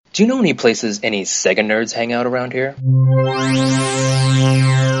Do you know any places any SEGA nerds hang out around here?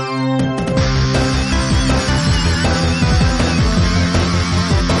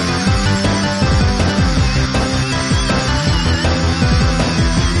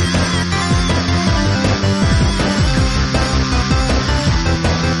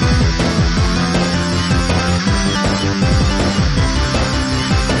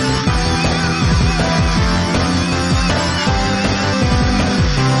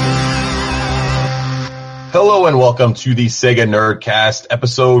 Hello and welcome to the SEGA Nerdcast,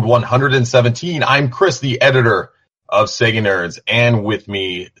 episode 117. I'm Chris, the editor of SEGA Nerds, and with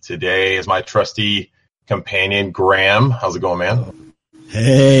me today is my trusty companion, Graham. How's it going, man?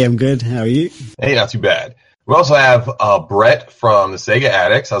 Hey, I'm good. How are you? Hey, not too bad. We also have Brett from the SEGA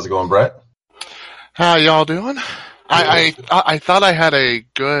Addicts. How's it going, Brett? How y'all doing? I thought I had a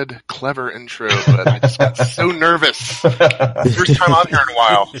good, clever intro, but I just got so nervous. First time on here in a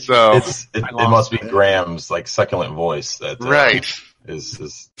while, so it must be Graham's succulent voice that right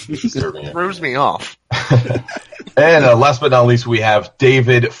is disturbing it. Throws me off. And last but not least, we have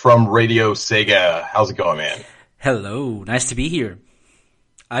David from Radio Sega. How's it going, man? Hello, nice to be here.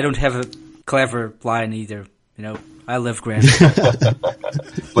 I don't have a clever line either. You know, I love Graham.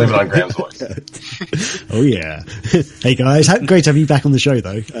 Blame it on Graham's voice. Oh yeah. Hey guys, great to have you back on the show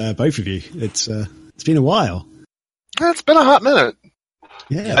though, both of you. It's been a while. It's been a hot minute.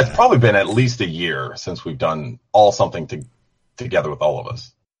 Yeah. It's probably been at least a year since we've done something together with all of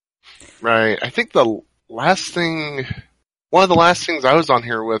us. Right. I think one of the last things I was on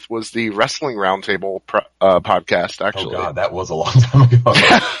here with was the Wrestling Roundtable podcast, actually. Oh god, that was a long time ago.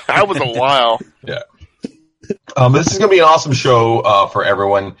 That was a while. Yeah. This is going to be an awesome show for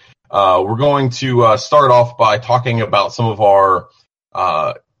everyone. We're going to start off by talking about some of our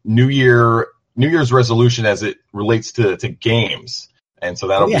New Year's resolution as it relates to games. And so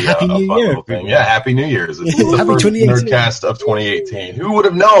that'll be a fun little thing. Yeah, Happy New Year's. It's the first Nerdcast of 2018. Who would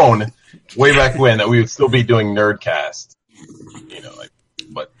have known way back when that we would still be doing Nerdcast?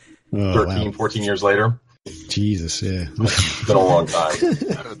 13, 14 years later? Jesus, yeah. It's been a long time.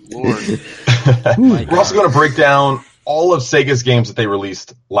 Good Lord. We're also going to break down all of Sega's games that they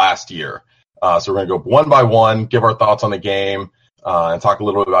released last year. So we're going to go one by one, give our thoughts on the game, and talk a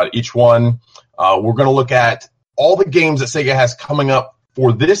little bit about each one. We're going to look at all the games that Sega has coming up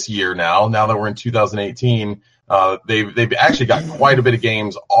for this year now that we're in 2018. They've actually got quite a bit of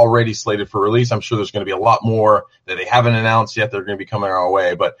games already slated for release. I'm sure there's going to be a lot more that they haven't announced yet that are going to be coming our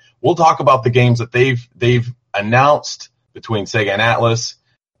way. But we'll talk about the games that they've announced between Sega and Atlas,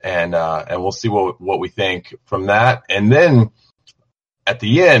 and we'll see what we think from that. And then at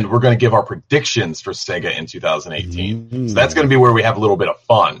the end, we're going to give our predictions for Sega in 2018. Mm-hmm. So that's going to be where we have a little bit of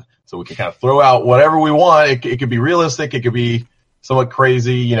fun. So we can kind of throw out whatever we want. It could be realistic. It could be somewhat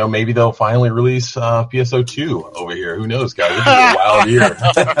crazy. Maybe they'll finally release PSO2 over here. Who knows, guys? This is a wild year.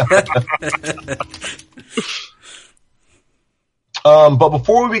 But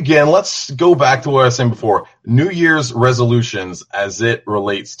before we begin, let's go back to what I was saying before. New Year's resolutions as it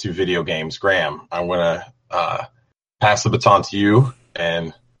relates to video games. Graham, I'm going to pass the baton to you,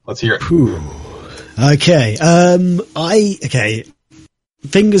 and let's hear it. Okay.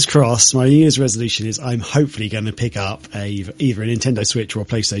 Fingers crossed, my New Year's resolution is I'm hopefully going to pick up either a Nintendo Switch or a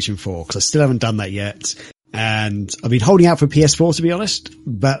PlayStation 4, because I still haven't done that yet. And I've been holding out for PS4, to be honest,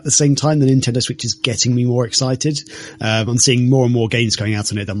 but at the same time, the Nintendo Switch is getting me more excited. I'm seeing more and more games coming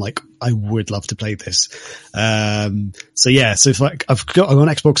out on it. I'm like, I would love to play this. So if I've got on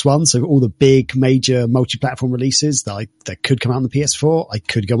Xbox One, so all the big major multi-platform releases that could come out on the PS4, I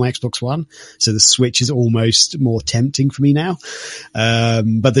could go on my Xbox One. So the Switch is almost more tempting for me now.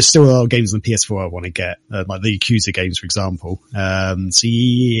 But there's still a lot of games on the PS4 I want to get, like the Yakuza games, for example. I think that's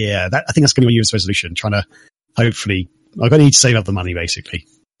going to be my New Year's resolution, trying to hopefully, I'm going to need to save up the money, basically.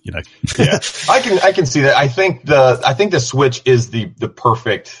 Yeah, I can see that. I think the Switch is the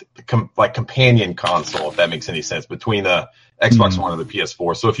perfect companion console, if that makes any sense, between the Xbox One and the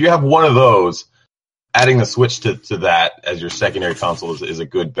PS4. So if you have one of those, adding the Switch to that as your secondary console is a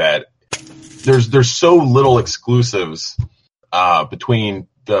good bet. There's so little exclusives between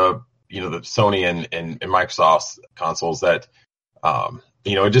the Sony and Microsoft's consoles that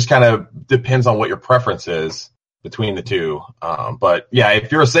it just kind of depends on what your preference is between the two. But yeah,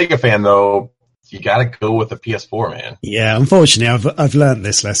 if you're a Sega fan though, you got to go with the PS4, man. Yeah, unfortunately, I've learned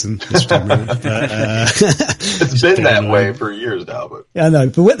this lesson this time. It's been that way for years now. But yeah, I know.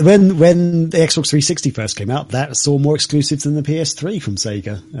 But when the Xbox 360 first came out, that saw more exclusives than the PS3 from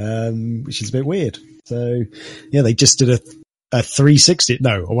Sega, which is a bit weird. So yeah, they just did a 360,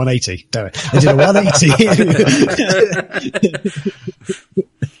 no, a 180. Damn it. They did a 180.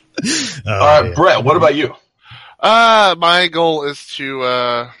 All right, Brett, what about you? My goal is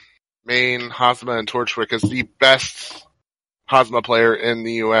to main Hazma and Torchwick as the best Hazma player in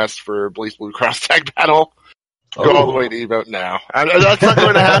the US for Blaze Blue Cross Tag Battle. Go all the way to Evo now. That's not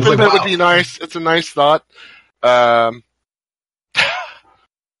going to happen, but it would be nice. It's a nice thought. God,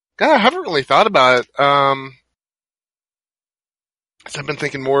 I haven't really thought about it. I've been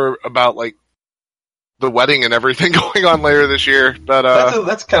thinking more about like the wedding and everything going on later this year, but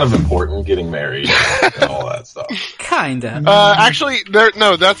that's kind of important, getting married and all that stuff. Kinda. Actually,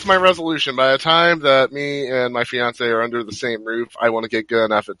 that's my resolution. By the time that me and my fiance are under the same roof, I want to get good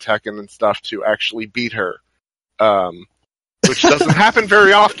enough at Tekken and stuff to actually beat her. Which doesn't happen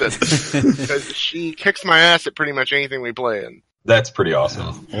very often because she kicks my ass at pretty much anything we play in. That's pretty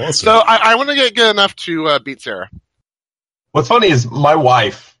awesome. So I want to get good enough to beat Sarah. What's funny is my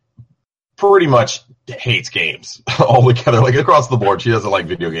wife pretty much hates games altogether, like across the board. She doesn't like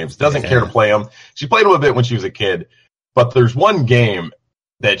video games, doesn't care to play them. She played them a bit when she was a kid, but there's one game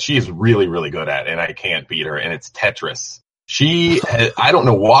that she's really, really good at, and I can't beat her, and it's Tetris. I don't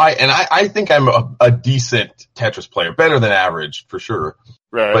know why, and I think I'm a decent Tetris player, better than average for sure.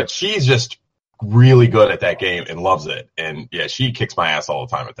 Right. But she's just really good at that game and loves it, and yeah, she kicks my ass all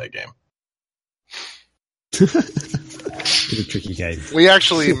the time at that game. It's a tricky game. We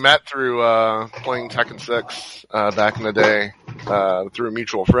actually met through playing Tekken 6 back in the day through a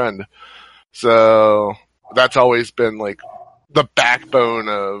mutual friend. So that's always been like the backbone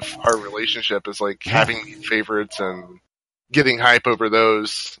of our relationship is like having favorites and getting hype over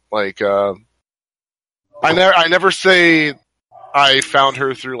those. Like I never say I found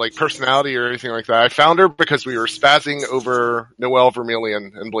her through like personality or anything like that. I found her because we were spazzing over Noelle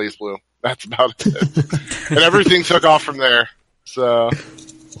Vermilion and Blaze Blue. That's about it. And everything took off from there. So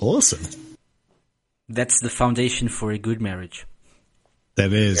awesome. That's the foundation for a good marriage.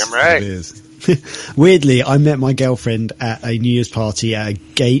 That is. Damn right. That is. Weirdly, I met my girlfriend at a New Year's party at a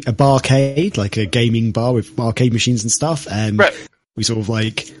barcade, like a gaming bar with arcade machines and stuff. And we sort of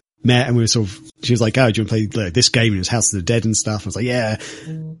like met and we were sort of, she was like, oh, do you want to play this game? And it was House of the Dead and stuff. I was like, yeah.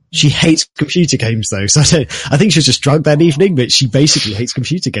 She hates computer games though. So I think she was just drunk that evening, but she basically hates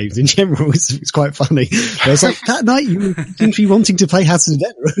computer games in general. It's quite funny. But I was like, that night you seem to be wanting to play House of the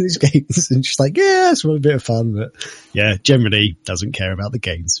Dead or these games. And she's like, yeah, it's a bit of fun. But yeah, generally doesn't care about the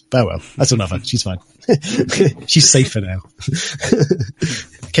games. But well, that's another. She's fine. She's safe for now.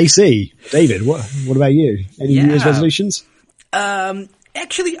 KC, David, what about you? Any New Year's resolutions?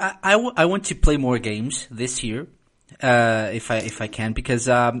 Actually, I want to play more games this year, if I can, because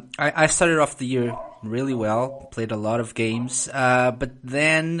I started off the year really well, played a lot of games, but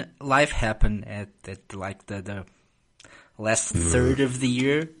then life happened at like the last third of the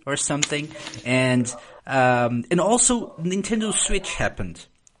year or something, and also Nintendo Switch happened.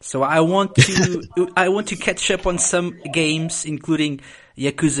 So I want to catch up on some games, including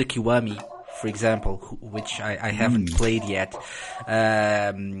Yakuza Kiwami, for example, which I haven't played yet,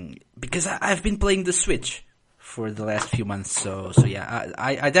 because I've been playing the Switch for the last few months. So yeah,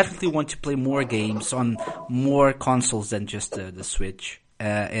 I definitely want to play more games on more consoles than just the Switch,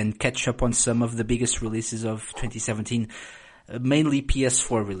 and catch up on some of the biggest releases of 2017, mainly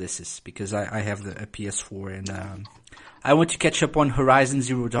PS4 releases, because I have a PS4, and I want to catch up on Horizon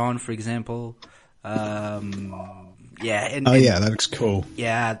Zero Dawn, for example. Yeah. That looks cool.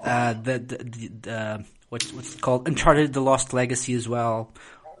 Yeah. The what's it called? Uncharted: The Lost Legacy as well.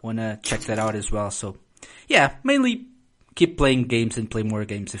 Wanna check that out as well. So, yeah, mainly keep playing games and play more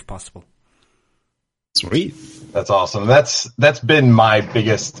games if possible. Sweet. That's awesome. That's been my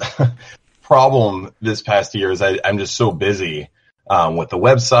biggest problem this past year is I'm just so busy, with the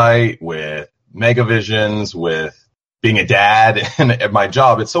website, with Megavisions, with being a dad and at my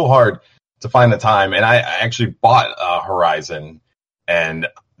job. It's so hard to find the time, and I actually bought Horizon, and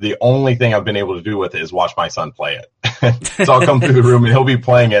the only thing I've been able to do with it is watch my son play it. So I'll come through the room and he'll be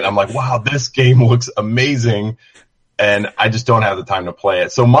playing it. I'm like, wow, this game looks amazing, and I just don't have the time to play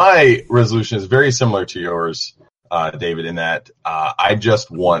it. So my resolution is very similar to yours, David, in that I just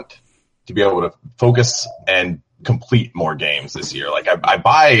want to be able to focus and complete more games this year. Like I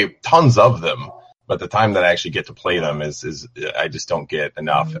buy tons of them, but the time that I actually get to play them is I just don't get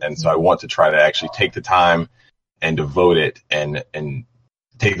enough. And so I want to try to actually take the time and devote it and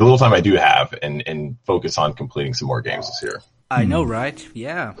take the little time I do have and focus on completing some more games this year. I know, right?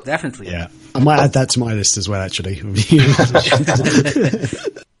 Yeah, definitely. Yeah. I might add that to my list as well, actually.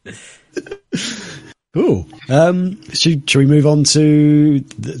 Cool. Should we move on to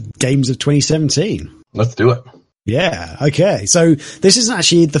the games of 2017? Let's do it. Yeah, okay. So this isn't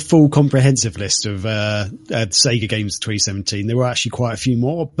actually the full comprehensive list of Sega games of 2017. There were actually quite a few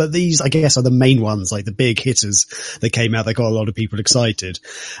more, but these, I guess, are the main ones, like the big hitters that came out that got a lot of people excited.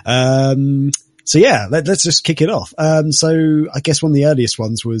 So yeah, let's just kick it off. So I guess one of the earliest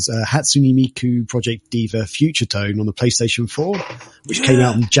ones was Hatsune Miku Project Diva Future Tone on the PlayStation 4, which came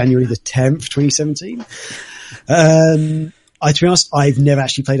out on January the 10th, 2017. To be honest, I've never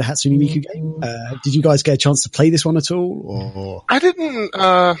actually played a Hatsune Miku game. Did you guys get a chance to play this one at all? Or? I didn't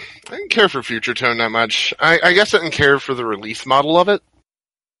care for Future Tone that much. I guess I didn't care for the release model of it.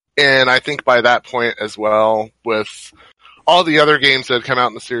 And I think by that point as well, with all the other games that had come out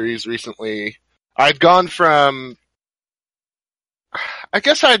in the series recently, I'd gone from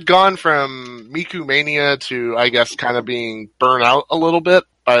Miku Mania to, I guess, kind of being burnt out a little bit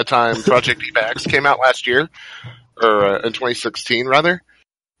by the time Project Diva X came out last year. Or in 2016, rather.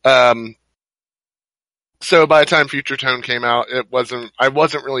 So by the time Future Tone came out, I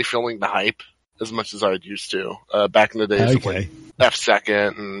wasn't really feeling the hype as much as I'd used to, back in the days of like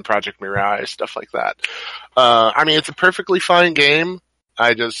F-Second and Project Mirai, stuff like that. I mean, it's a perfectly fine game.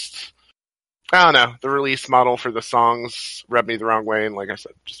 I don't know, the release model for the songs rubbed me the wrong way, and like I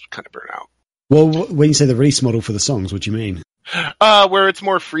said, just kind of burnt out. Well, when you say the release model for the songs, what do you mean? Where it's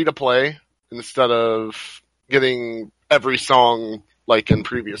more free to play instead of getting every song like in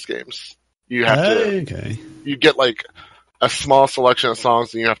previous games. You have to, you get like a small selection of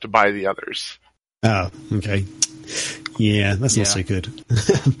songs and you have to buy the others. Oh, okay. Yeah, that's not so good.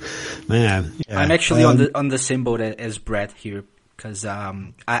 Man. Yeah. I'm actually on the same boat as Brett here, because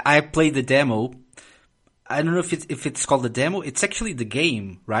I played the demo. I don't know if it's called the demo. It's actually the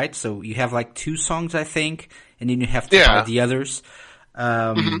game, right? So you have like 2 songs, I think, and then you have to buy the others.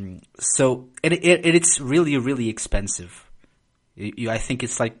 So it's really, really expensive. I think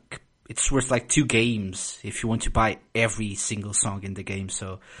it's worth like 2 games if you want to buy every single song in the game.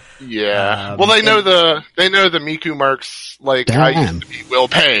 So yeah, well they know the Miku marks like I used to be will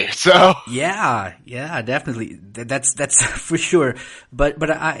pay. So yeah, definitely that's for sure. But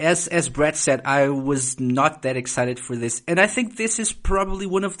as Brett said, I was not that excited for this, and I think this is probably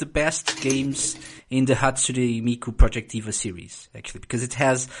one of the best games in the Hatsune Miku Project Diva series, actually, because it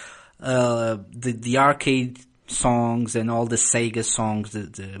has the arcade songs and all the Sega songs, the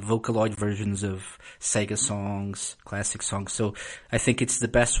Vocaloid versions of Sega songs, classic songs. So I think it's the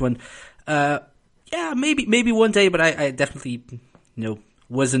best one. Yeah, maybe one day, but I definitely,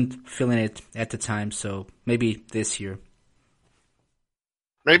 wasn't feeling it at the time. So maybe this year.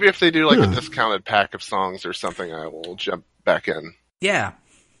 Maybe if they do like a discounted pack of songs or something, I will jump back in. Yeah,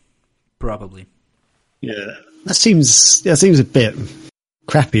 probably. Yeah, that seems a bit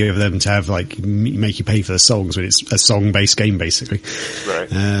crappy of them to have like make you pay for the songs when it's a song-based game, basically. Right.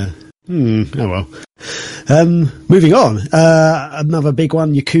 Oh well. Moving on. Another big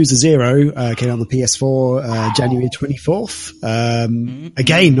one, Yakuza 0, came out on the PS4, January 24th.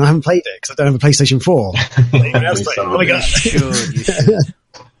 Again, I haven't played it because I don't have a PlayStation 4. Oh my gosh. You should.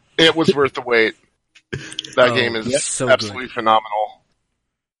 It was worth the wait. That game is so absolutely phenomenal.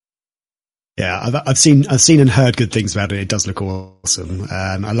 Yeah, I've seen and heard good things about it. It does look awesome.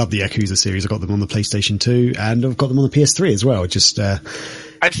 I love the Yakuza series. I got them on the PlayStation 2 and I've got them on the PS3 as well. Just, I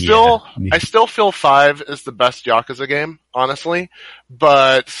still feel 5 is the best Yakuza game, honestly,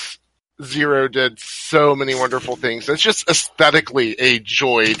 but 0 did so many wonderful things. It's just aesthetically a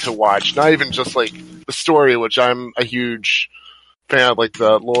joy to watch. Not even just like the story, which I'm a huge fan of, like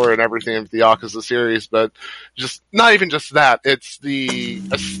the lore and everything of the Yakuza series, but just not even just that. It's the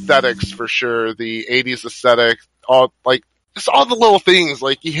aesthetics for sure. The 80s aesthetic, all the little things.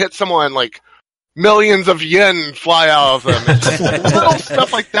 Like you hit someone, like millions of yen fly out of them. It's just little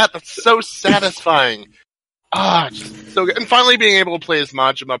stuff like that that's so satisfying. Just so good. And finally being able to play as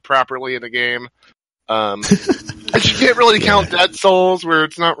Majima properly in a game. And you can't really count Dead Souls where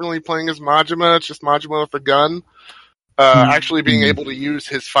it's not really playing as Majima, it's just Majima with a gun. Actually being able to use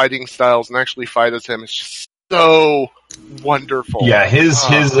his fighting styles and actually fight as him is just so wonderful. Yeah, his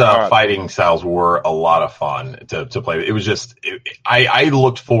fighting styles were a lot of fun to play. It was just, I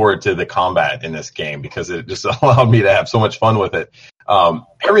looked forward to the combat in this game because it just allowed me to have so much fun with it.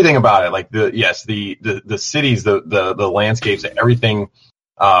 Everything about it, like the cities, the landscapes, everything.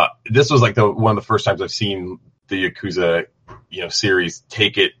 This was like one of the first times I've seen the Yakuza, series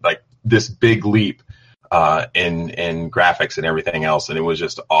take it like this big leap. In graphics and everything else, and it was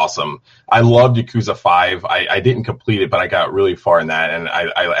just awesome. I loved Yakuza 5. I didn't complete it, but I got really far in that, and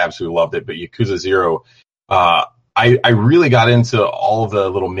I absolutely loved it. But Yakuza 0, I really got into all of the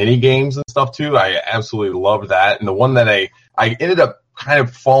little mini games and stuff too. I absolutely loved that, and the one that I ended up kind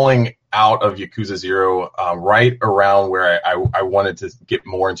of falling out of Yakuza 0 right around where I wanted to get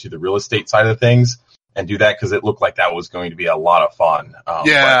more into the real estate side of things and do that because it looked like that was going to be a lot of fun.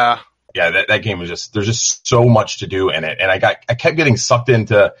 That game was there's just so much to do in it. And I kept getting sucked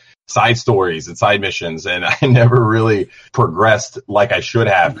into side stories and side missions, and I never really progressed like I should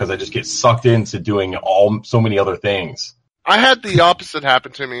have because I just get sucked into doing so many other things. I had the opposite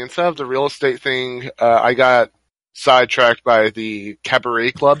happen to me. Instead of the real estate thing, I got sidetracked by the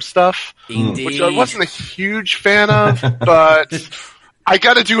cabaret club stuff, Indeed. Which I wasn't a huge fan of, but I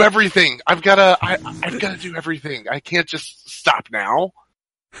gotta do everything. I've gotta do everything. I can't just stop now.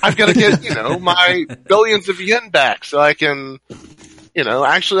 I've gotta get, my billions of yen back so I can,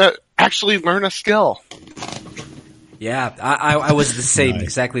 actually learn a skill. Yeah, I was the same,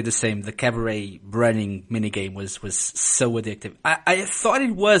 exactly the same. The cabaret running minigame was so addictive. I thought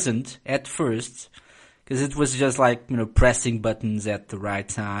it wasn't at first, because it was just like, pressing buttons at the right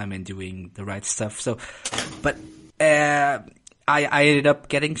time and doing the right stuff. So, but, I ended up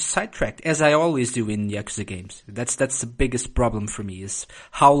getting sidetracked, as I always do in Yakuza games. That's the biggest problem for me, is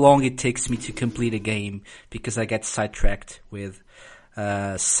how long it takes me to complete a game, because I get sidetracked with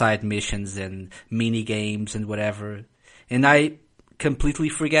side missions and mini games and whatever, and I completely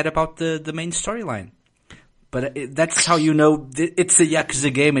forget about the main storyline. But that's how it's a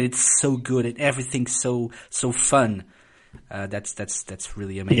Yakuza game and it's so good and everything's so fun. That's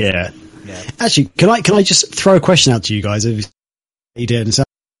really amazing. Yeah. Actually, can I just throw a question out to you guys? You did and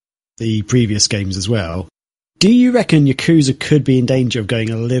the previous games as well. Do you reckon Yakuza could be in danger of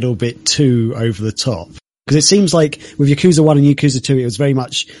going a little bit too over the top? Because it seems like with Yakuza 1 and Yakuza 2, it was very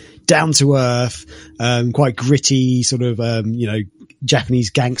much down to earth, quite gritty, sort of, Japanese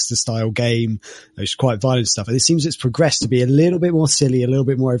gangster style game. It's quite violent stuff. And it seems it's progressed to be a little bit more silly, a little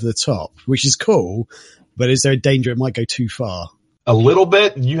bit more over the top, which is cool. But is there a danger it might go too far? A little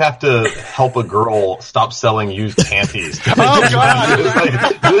bit. You have to help a girl stop selling used panties. Oh God!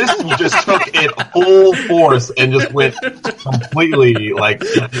 This just took it full force and just went completely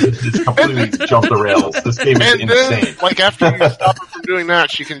just completely jumped the rails. This game is insane. Then, after you stop her from doing that,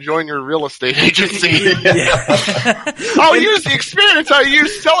 she can join your real estate agency. I'll use the experience I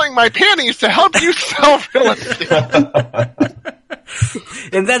used selling my panties to help you sell real estate.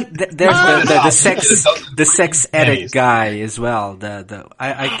 And then there's the sex addict guy as well.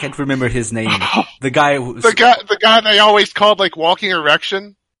 I can't remember his name. The guy they always called walking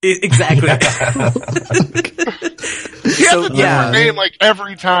erection. Exactly. He has a different name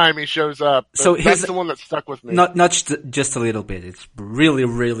every time he shows up. So that's the one that stuck with me. Not just a little bit. It's really,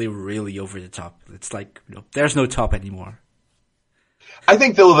 really, really over the top. It's there's no top anymore. I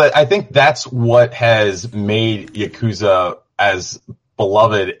think that's what has made Yakuza as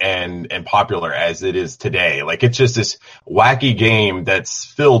beloved and popular as it is today. It's just this wacky game that's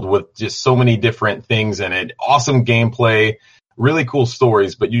filled with just so many different things in it. Awesome gameplay, really cool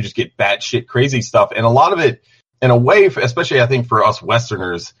stories, but you just get batshit crazy stuff. And a lot of it, in a way, especially I think for us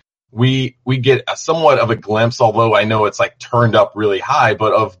Westerners, we get somewhat of a glimpse, although I know it's turned up really high,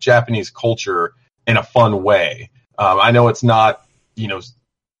 but of Japanese culture in a fun way. I know it's not,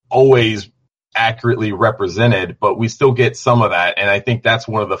 always accurately represented, but we still get some of that. And I think that's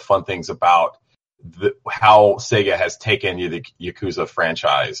one of the fun things about how Sega has taken the Yakuza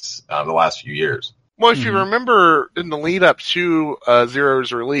franchise the last few years. Well, if you remember in the lead up to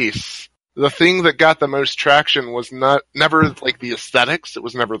Zero's release, the thing that got the most traction was never the aesthetics. It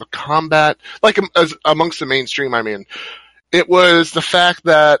was never the combat, amongst the mainstream. I mean, it was the fact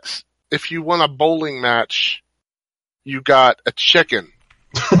that if you won a bowling match, you got a chicken.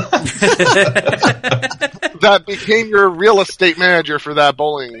 That became your real estate manager for that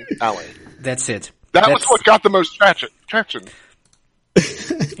bowling alley. That's it. That's was what got the most traction.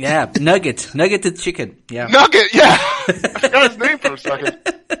 Yeah, Nugget the chicken. Yeah, Nugget. Yeah, I forgot his name for a second.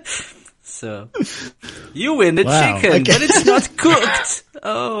 So you win the chicken, but it's not cooked.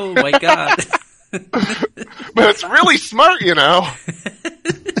 Oh my God! But it's really smart,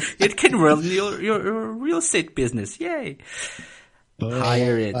 It can run your real estate business. Yay!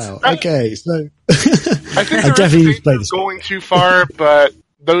 Hire it. Wow. Okay, so I think I definitely played this going too far, but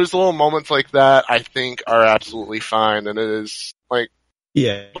those little moments like that, I think, are absolutely fine. And it is like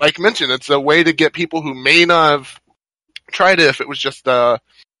mentioned, it's a way to get people who may not have tried it if it was just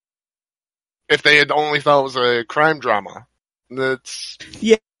if they had only thought it was a crime drama. That's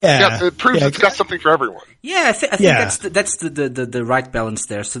it proves it's got something for everyone. Yeah, I think that's the right balance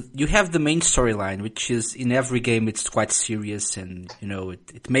there. So you have the main storyline, which is in every game it's quite serious and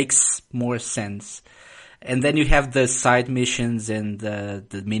it makes more sense. And then you have the side missions and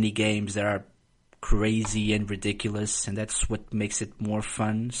the mini games that are crazy and ridiculous, and that's what makes it more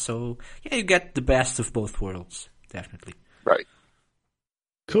fun. So yeah, you get the best of both worlds, definitely. Right.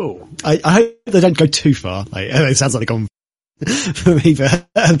 Cool. I hope they don't go too far. It sounds like they've gone for me, but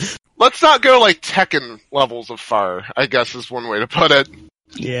Let's not go like Tekken levels of far, I guess is one way to put it.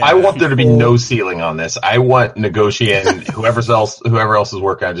 yeah. I want there to be no ceiling on this. I want negotiating whoever else is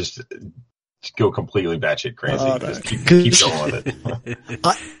working on just go completely batshit crazy. Just keep going with it.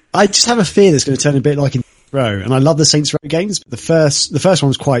 I just have a fear that's going to turn a bit like in Row, and I love the Saints Row games, but the first one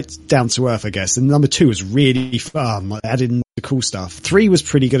was quite down to earth, I guess, and number 2 was really fun, like added in the cool stuff. 3 was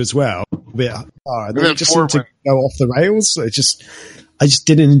pretty good as well, a bit hard. Then it just seemed to go off the rails. I just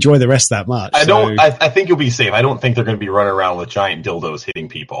didn't enjoy the rest that much. I think you'll be safe. I don't think they're going to be running around with giant dildos hitting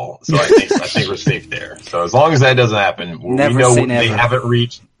people. So I think we're safe there. So as long as that doesn't happen, we know they haven't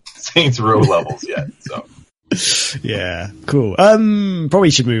reached Saints Row levels yet. So. Yeah, cool. Probably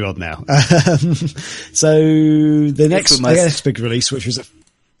should move on now. So the next big release, which was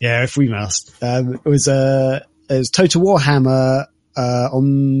if we must, it was Total Warhammer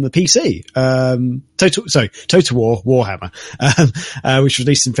on the PC. Total War Warhammer, which was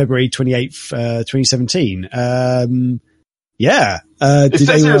released in February 28th, 2017. It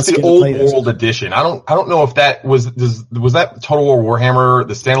says here it's the Old World Edition. I don't know if that was that Total War Warhammer,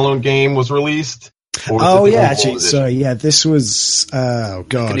 the standalone game, was released. Oh yeah, actually, sorry, yeah, this was, oh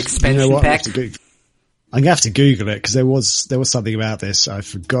god. An expansion pack? I'm gonna have to Google it, because there was something about this. I've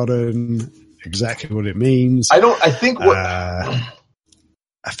forgotten exactly what it means. I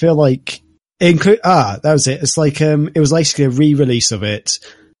feel like, that was it. It's like, it was basically a re-release of it,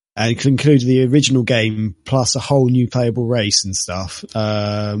 and it included the original game, plus a whole new playable race and stuff.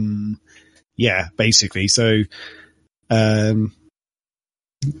 Yeah, basically, so,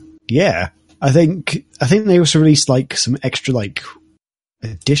 yeah. I think they also released like some extra like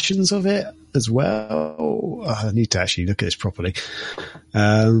editions of it as well. I need to actually look at this properly.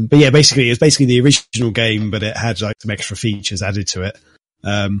 But yeah, basically it's basically the original game, but it had like some extra features added to it.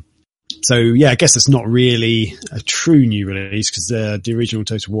 So yeah, I guess it's not really a true new release, because the original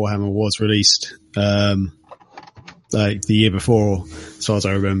Total Warhammer was released like the year before, as far as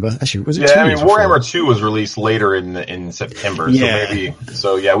I remember. Actually, was it? Yeah, I mean, Warhammer 2 was released later in September, yeah.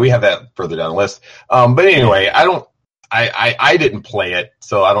 So yeah, we have that further down the list. But anyway, I didn't play it,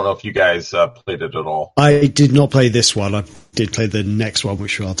 so I don't know if you guys played it at all. I did not play this one. I did play the next one,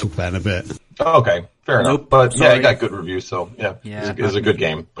 which I'll talk about in a bit. Okay, fair enough. Nope, but sorry. yeah, it got good reviews, so yeah, it was a good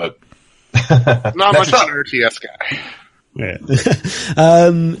game. But Not much of an RTS guy. Yeah.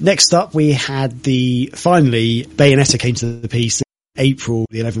 Next up, we had finally Bayonetta came to the PC April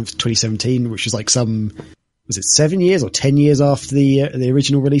the 11th, 2017, which was like was it 7 years or 10 years after the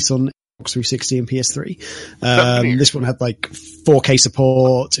original release on Xbox 360 and PS3. This one had like 4K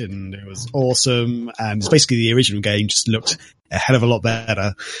support, and it was awesome. And it's basically the original game, just looked a hell of a lot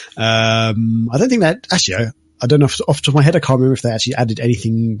better. I don't think that actually, I don't know off the top of my head, I can't remember if they actually added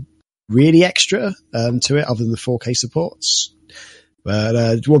anything really extra to it other than the 4K supports.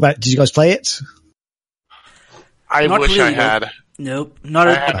 But what about, did you guys play it? I Not wish really, I had. Nope, not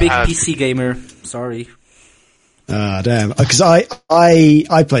a big PC gamer. Sorry. Ah, damn. Because I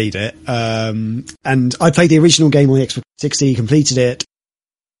played it, and I played the original game on the Xbox 360, completed it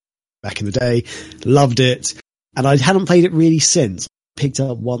back in the day, loved it, and I hadn't played it really since. Picked it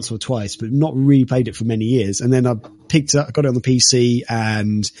up once or twice, but not really played it for many years. And then I got it on the PC,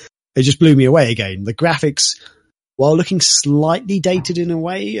 and it just blew me away again. The graphics, while looking slightly dated in a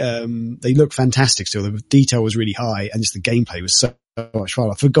way, they look fantastic still. The detail was really high, and just the gameplay was so much fun.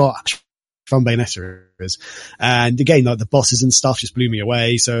 I forgot how fun Bayonetta is. And again, like the bosses and stuff just blew me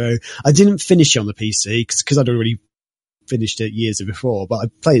away. So I didn't finish it on the PC because I'd already finished it years before, but I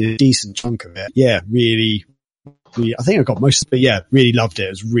played a decent chunk of it. Yeah, really, I think I got most of it, but yeah, really loved it. It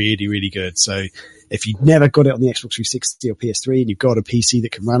was really, really good. So if you've never got it on the Xbox 360 or PS3 and you've got a PC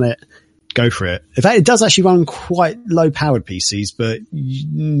that can run it, go for it. In fact, it does actually run quite low-powered PCs, but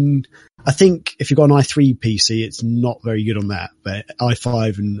I think if you've got an i3 PC, it's not very good on that. But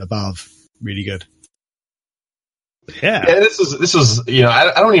i5 and above, really good. Yeah, this was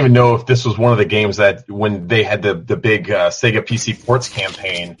I don't even know if this was one of the games that when they had the big Sega PC Ports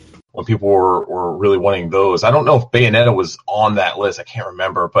campaign, when people were really wanting those. I don't know if Bayonetta was on that list. I can't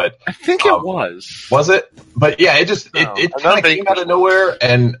remember, but I think it was. Was it? But yeah, it kind of came out of nowhere,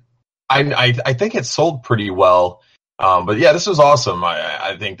 and I think it sold pretty well. But yeah, this was awesome.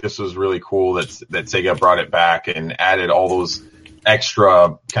 I think this was really cool that Sega brought it back and added all those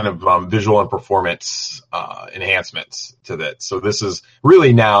extra kind of visual and performance enhancements to that. So this is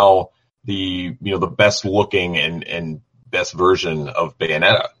really now the best looking and best version of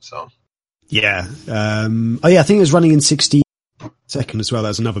Bayonetta. So Yeah. Oh yeah, I think it was running in 60 seconds as well. That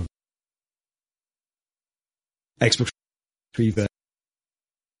was another Xbox 3 version.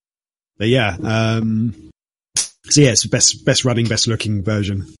 But yeah, so yeah, it's the best running, best looking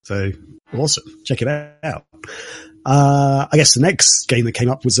version. So awesome. Check it out. I guess the next game that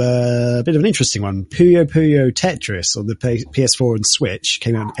came up was a bit of an interesting one. Puyo Puyo Tetris on the PS4 and Switch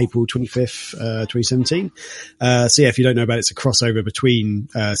came out on April 25th, 2017. So yeah, if you don't know about it, it's a crossover between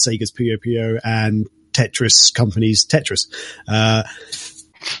Sega's Puyo Puyo and Tetris company's Tetris.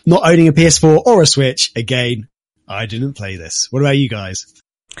 Not owning a PS4 or a Switch, again, I didn't play this. What about you guys?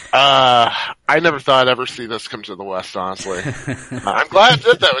 I never thought I'd ever see this come to the West, honestly. I'm glad it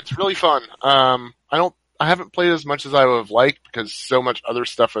did though. It's really fun. I haven't played as much as I would have liked because so much other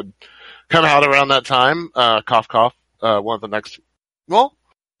stuff had come out around that time. Cough cough. One of the next, well,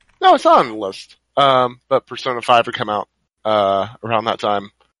 no, it's not on the list. But Persona 5 had come out, around that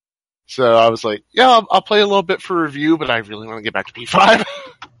time. So I was like, yeah, I'll play a little bit for review, but I really want to get back to P5.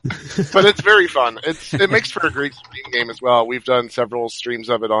 But it's very fun. It makes for a great stream game as well. We've done several streams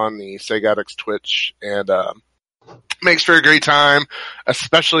of it on the SEGA Nerds Twitch, and makes for a great time,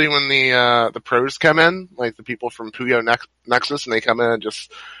 especially when the pros come in, like the people from Puyo Nexus, and they come in and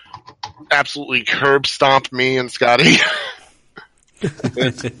just absolutely curb stomp me and Scotty.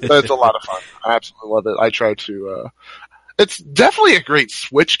 It's a lot of fun. I absolutely love it. I try to. It's definitely a great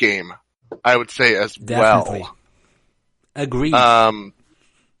Switch game, I would say as Definitely. well. Agreed.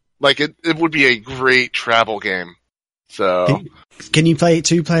 Like it would be a great travel game. So Can you play it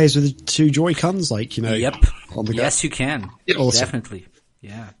 2 players with 2 Joy-Cons? Like, you know. Yep. On the go? Yes, you can. Awesome. Definitely.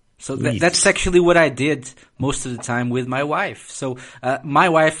 Yeah. So that's actually what I did most of the time with my wife. So, my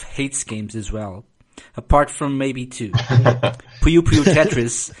wife hates games as well. Apart from maybe 2. Puyo Puyo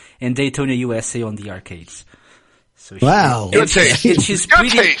Tetris and Daytona USA on the arcades. So wow. She's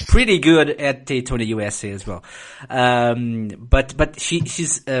pretty good at Daytona USA as well. But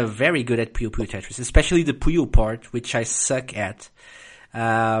she's very good at Puyo Puyo Tetris, especially the Puyo part, which I suck at.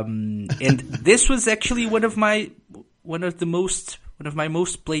 And this was actually one of my most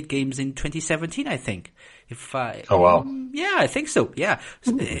played games in 2017, I think. Oh wow. Yeah, I think so. Yeah.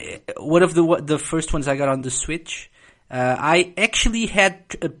 One of the first ones I got on the Switch. I actually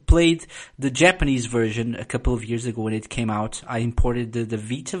had played the Japanese version a couple of years ago when it came out. I imported the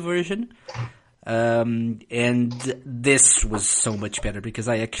Vita version. And this was so much better because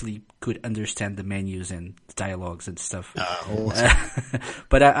I actually could understand the menus and the dialogues and stuff. Awesome.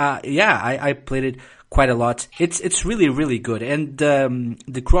 But yeah, I played it quite a lot. It's really, really good. And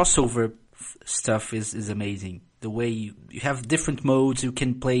the crossover stuff is amazing. The way you have different modes, you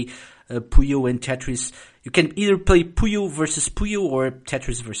can play Puyo and Tetris. You can either play Puyo versus Puyo or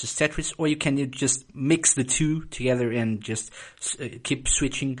Tetris versus Tetris, or you can just mix the two together and just keep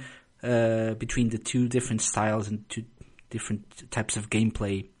switching between the 2 different styles and 2 different types of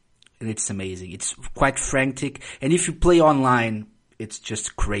gameplay. And it's amazing. It's quite frantic. And if you play online, it's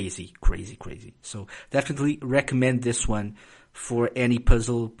just crazy, crazy, crazy. So definitely recommend this one for any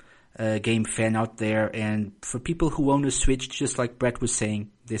puzzle game fan out there. And for people who own a Switch, just like Brett was saying,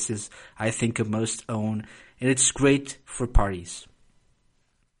 this is, I think, a must own. And it's great for parties.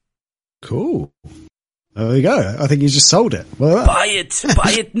 Cool. There you go. I think you just sold it. Well, buy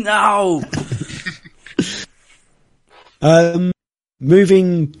it now.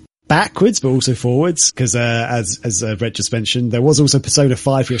 Moving backwards, but also forwards, because as Brett just mentioned, there was also Persona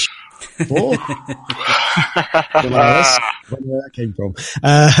 5 for your 4. Where that came from.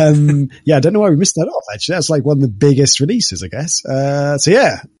 Yeah, I don't know why we missed that off, actually. That's like one of the biggest releases, I guess. So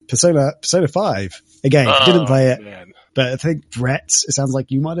yeah, Persona 5. Again, didn't play it. Man. But I think, Brett, it sounds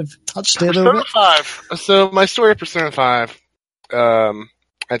like you might have touched it a little bit. Persona 5. So my story of Persona 5,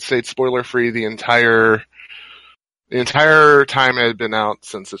 I'd say it's spoiler free the entire time it had been out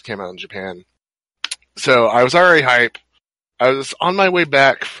since it came out in Japan. So I was already hype. I was on my way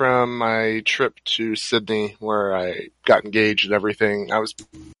back from my trip to Sydney where I got engaged and everything. I was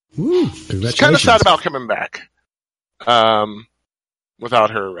kind of sad about coming back,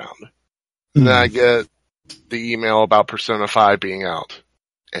 without her around. And then I get the email about Persona 5 being out.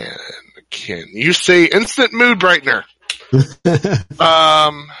 And can you say instant mood brightener?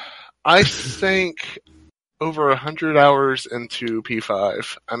 I think over 100 hours into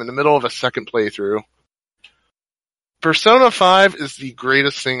P5. I'm in the middle of a second playthrough. Persona 5 is the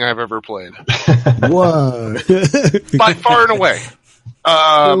greatest thing I've ever played. Whoa. By far and away.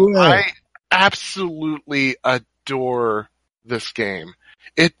 I absolutely adore this game.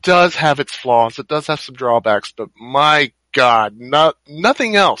 It does have its flaws. It does have some drawbacks, but my God,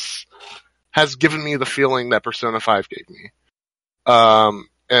 nothing else has given me the feeling that Persona 5 gave me.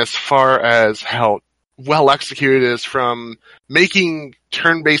 as far as how well executed it is, from making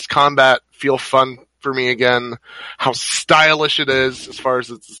turn-based combat feel fun for me again, how stylish it is as far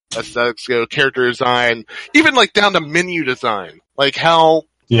as its aesthetics go, character design, even like down to menu design. Like how...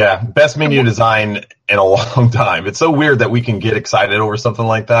 Yeah, best menu design in a long time. It's so weird that we can get excited over something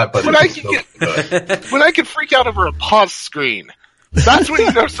like that, but when I can freak out over a pause screen, that's when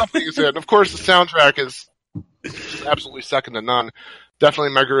you know something is in. Of course, the soundtrack is absolutely second to none.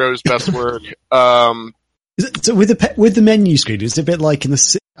 Definitely Megaro's best work. So with the menu screen, it's a bit like in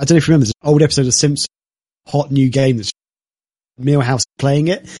the, I don't know if you remember, there's an old episode of Simpsons, hot new game that's Milhouse playing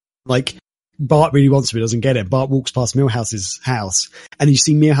it. Like, Bart really wants to, but doesn't get it. Bart walks past Milhouse's house, and you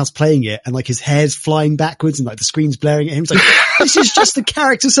see Milhouse playing it, and like his hair's flying backwards, and like the screen's blaring at him. It's like, this is just the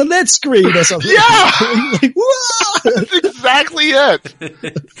character select screen or something. Yeah! Like, whoa! That's exactly it.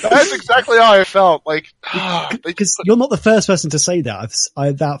 That's exactly how I felt. Like, because you're not the first person to say that.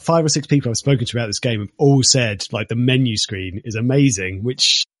 About 5 or 6 people I've spoken to about this game have all said like the menu screen is amazing,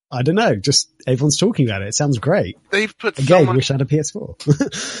 which I don't know, just everyone's talking about it. It sounds great. They've put Again, so much... wish I had a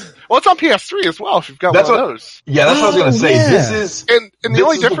PS4. Well, it's on PS3 as well, if you've got one of those. Yeah, that's what I was going to say. Yeah. This is... And the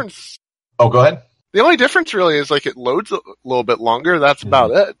only difference... Oh, go ahead. The only difference really is like it loads a little bit longer. That's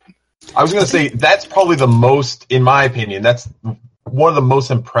about it. I was going to say, that's probably the most, in my opinion, that's one of the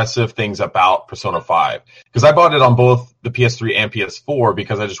most impressive things about Persona 5. Because I bought it on both the PS3 and PS4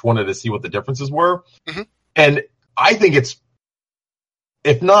 because I just wanted to see what the differences were. Mm-hmm. And I think it's,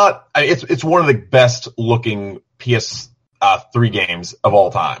 if not, it's one of the best looking PS3 games of all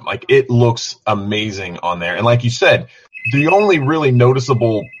time. Like, it looks amazing on there. And like you said, the only really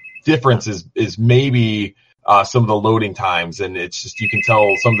noticeable difference is maybe some of the loading times, and it's just, you can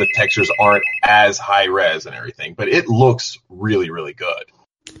tell some of the textures aren't as high res and everything, but it looks really, really good.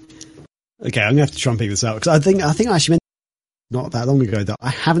 Okay, I'm gonna have to try and pick this out, because I think I actually meant not that long ago that I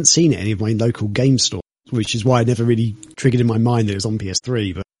haven't seen it in any of my local game stores, which is why I never really triggered in my mind that it was on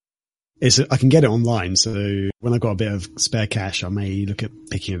PS3, but I can get it online, so when I've got a bit of spare cash, I may look at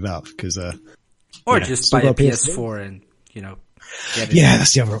picking it up, because or just buy a PS4 and, yeah,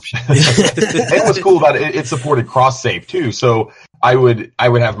 that's the other option. And what's cool about it, it supported cross save too. So I would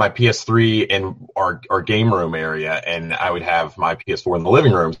have my PS3 in our game room area, and I would have my PS4 in the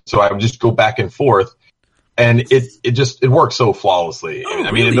living room. So I would just go back and forth, and it works so flawlessly. Oh,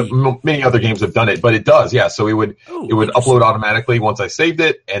 I mean, really? many other games have done it, but it does. Yeah. So it would upload automatically once I saved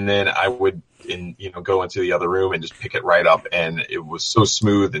it, and then I would go into the other room and just pick it right up, and it was so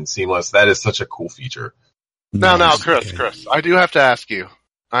smooth and seamless. That is such a cool feature. Now, Chris, I do have to ask you.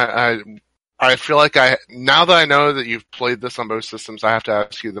 I feel like now that I know that you've played this on both systems, I have to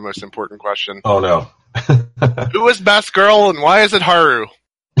ask you the most important question. Oh no. Who is best girl and why is it Haru?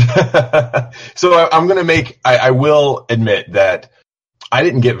 So I will admit that I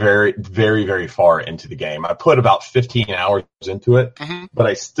didn't get very, very, very far into the game. I put about 15 hours into it, but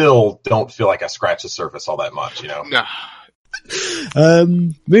I still don't feel like I scratched the surface all that much, No.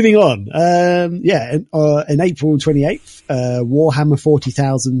 Moving on. In April 28th, Warhammer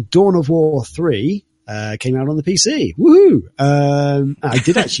 40,000 Dawn of War 3 came out on the PC. Woohoo! I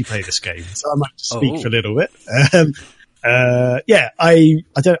did actually play this game, so I might speak for a little bit. I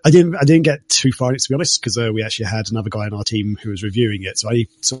didn't get too far in it, to be honest, because we actually had another guy on our team who was reviewing it, so I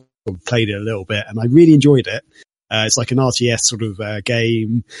sort of played it a little bit, and I really enjoyed it. It's like an RTS sort of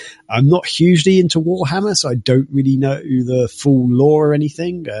game. I'm not hugely into Warhammer, so I don't really know the full lore or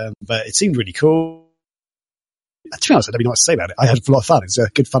anything, but it seemed really cool. To be honest, I don't really know what to say about it. I had a lot of fun. It's a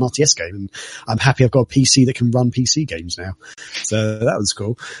good fun RTS game, and I'm happy I've got a PC that can run PC games now. So that was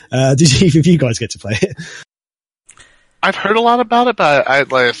cool. Did either of you guys get to play it? I've heard a lot about it, but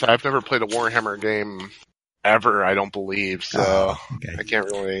like I said, I've never played a Warhammer game ever, I don't believe, so okay. I can't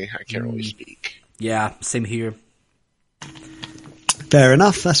really speak. Yeah, same here. Fair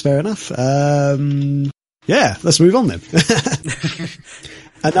enough. That's fair enough. Let's move on then.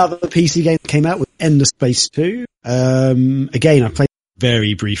 Another PC game came out with Endless Space 2. Again, I played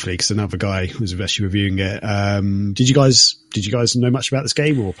very briefly because another guy was actually reviewing it. Did you guys know much about this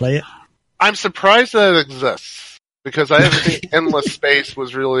game or play it? I'm surprised that it exists because I didn't think Endless Space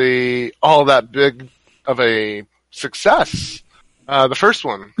was really all that big of a success. The first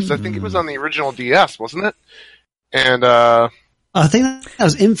one, because I think it was on the original DS, wasn't it? And I think that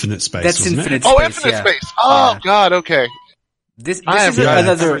was Infinite Space. That's Infinite Space. Oh, Infinite Space. Oh God. Okay. This is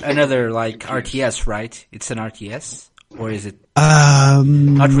another like RTS, right? It's an RTS, or is it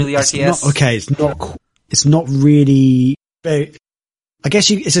not really RTS? It's not really. I guess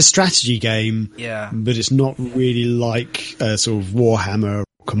it's a strategy game. Yeah. But it's not really like a sort of Warhammer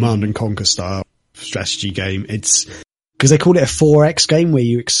Command and Conquer style strategy game. It's because they call it a 4X game where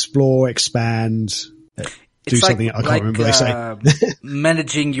you explore, expand, do something I can't remember what they say.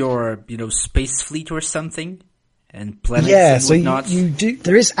 Managing your, space fleet or something, and planets yeah, and whatnot. So you do.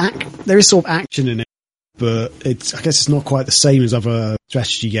 There is sort of action in it, but I guess it's not quite the same as other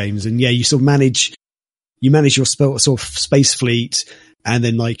strategy games. And yeah, you sort of manage your sort of space fleet, and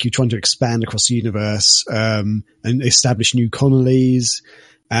then like you're trying to expand across the universe, and establish new colonies,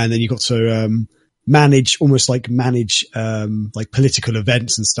 and then you've got to manage like political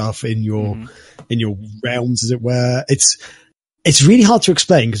events and stuff in your realms, as it were. It's really hard to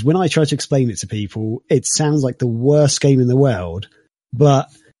explain, because when I try to explain it to people, it sounds like the worst game in the world. But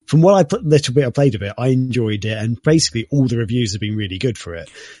from what little bit I played of it, I enjoyed it, and basically all the reviews have been really good for it.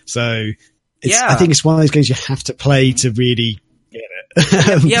 So I think it's one of those games you have to play to really get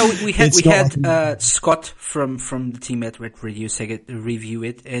it. we had Scott from the team at Red Radio SEGA review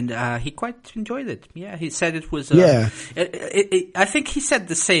it, and he quite enjoyed it. Yeah, he said it was. I think he said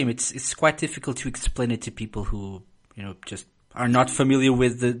the same. It's quite difficult to explain it to people who just are not familiar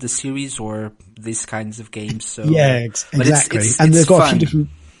with the series or these kinds of games. So yeah, exactly. And they've got fun. a few different.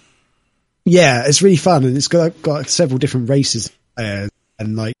 Yeah, it's really fun, and it's got several different races, and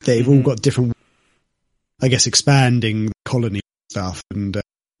like they've all got different, I guess, expanding colony stuff, and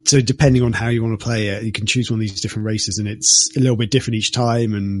so depending on how you want to play it, you can choose one of these different races, and it's a little bit different each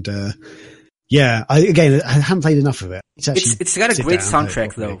time. And I haven't played enough of it. It's got a great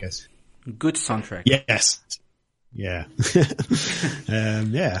soundtrack, though. Good soundtrack. Yes. Yeah.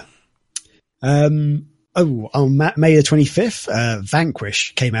 On May the 25th,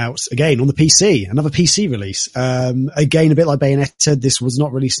 Vanquish came out again on the PC, another PC release. Again, a bit like Bayonetta, this was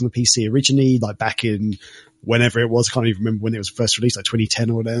not released on the PC originally, like back in whenever it was. I can't even remember when it was first released, like 2010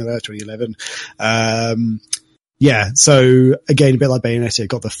 or whatever, 2011. So again, a bit like Bayonetta, it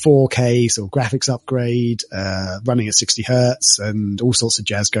got the 4K sort of graphics upgrade, running at 60 hertz and all sorts of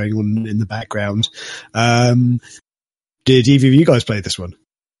jazz going on in the background. Did either of you guys play this one?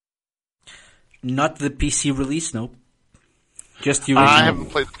 Not the PC release, no. Just the original. I haven't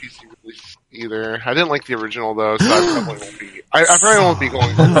played the PC release either. I didn't like the original though, so I probably won't be. I probably won't be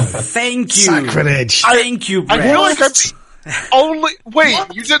going for it. Thank you. Sacrilege. Thank you, Brett. I feel like wait,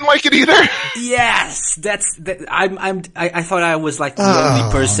 you didn't like it either? Yes, I thought I was like the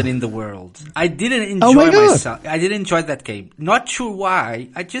only person in the world. I didn't enjoy myself. I didn't enjoy that game. Not sure why.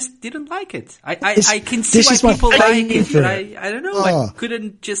 I just didn't like it. I can see why people like it, but I don't know. I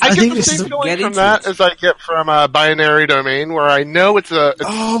couldn't just. I get the same feeling from that as I get from Binary Domain, where I know it's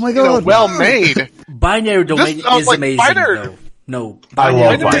well made. Binary Domain is amazing, though. No,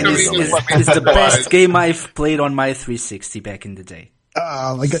 Binary Domain is the best game I've played on my 360 back in the day.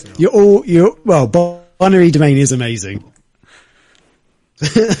 Oh my god! Binary Domain is amazing.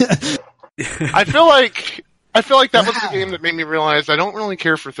 I feel like that was the game that made me realize I don't really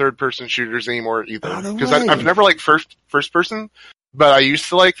care for third-person shooters anymore either. Because I've never liked first person, but I used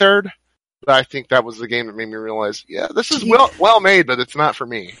to like third. But I think that was the game that made me realize, this is well made, but it's not for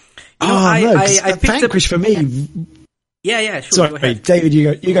me. I picked Vanquish for me. Yeah, sure. Sorry, go ahead. David,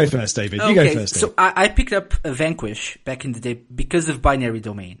 you go first, David. You go first. So I picked up Vanquish back in the day because of Binary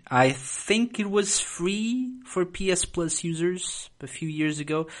Domain. I think it was free for PS Plus users a few years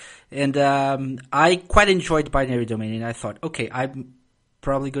ago. And I quite enjoyed Binary Domain, and I thought, okay, I'm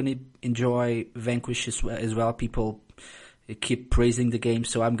probably going to enjoy Vanquish as well. People keep praising the game,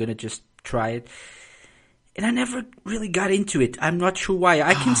 so I'm going to just try it. And I never really got into it. I'm not sure why.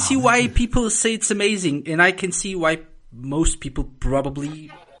 I can see why people say it's amazing, and I can see why most people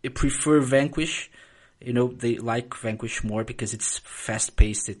probably prefer Vanquish. They like Vanquish more because it's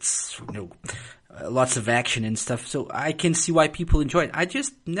fast-paced. It's, lots of action and stuff. So I can see why people enjoy it. I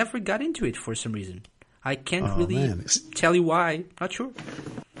just never got into it for some reason. I can't tell you why. Not sure.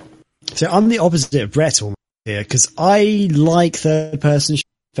 So I'm the opposite of Brett here, because I like third-person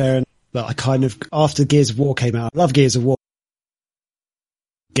fair enough, but I kind of, after Gears of War came out, I love Gears of War.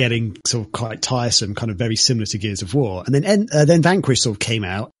 Getting sort of quite tiresome, kind of very similar to Gears of War. And then Vanquish sort of came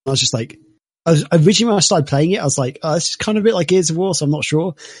out. I was just like, originally when I started playing it, I was like, this is kind of a bit like Gears of War, so I'm not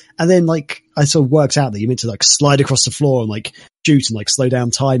sure. And then like, I sort of worked out that you're meant to like slide across the floor and like shoot and like slow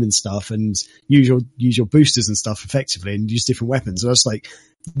down time and stuff and use your boosters and stuff effectively and use different weapons. And I was like,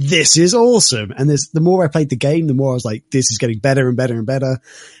 this is awesome. And the more I played the game, the more I was like, this is getting better and better and better.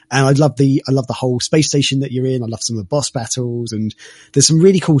 And I love the whole space station that you're in. I love some of the boss battles, and there's some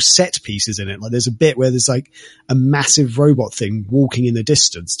really cool set pieces in it. Like there's a bit where there's like a massive robot thing walking in the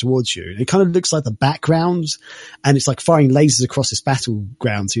distance towards you. And it kind of looks like the background, and it's like firing lasers across this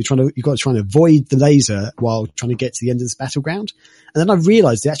battleground. So you've got to try and avoid the laser while trying to get to the end of this battleground. around. And then I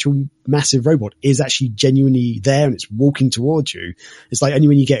realized the actual massive robot is actually genuinely there and it's walking towards you. It's like only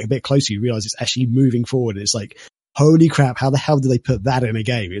when you get a bit closer, you realize it's actually moving forward. It's like, holy crap, how the hell did they put that in a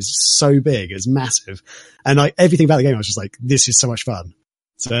game? It's so big. It's massive. And everything about the game, I was just like, this is so much fun.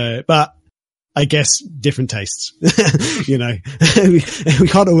 So, but I guess different tastes, you know, we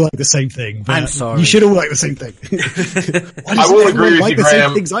can't all like the same thing, but I'm sorry. you should all like the same thing. I will agree with like you, the Graham.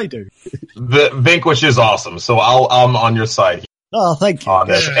 same things I do. The Vanquish is awesome, so I'm on your side Oh, thank you. on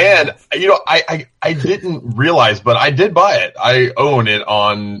this. And you know, I didn't realize, but I did buy it. I own it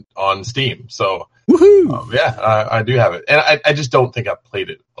on Steam, so Woohoo! yeah, I do have it, and I just don't think I've played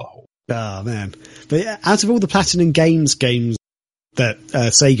it the whole. Oh man. But yeah, out of all the Platinum games that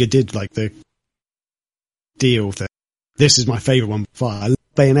Sega did, like the deal thing, this is my favorite one. I love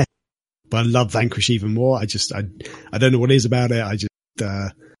Bayonetta, but I love Vanquish even more. I don't know what it is about it. I just,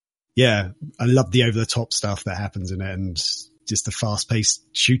 yeah, I love the over the top stuff that happens in it and just the fast paced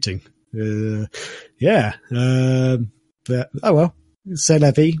shooting. Yeah. But, oh well, c'est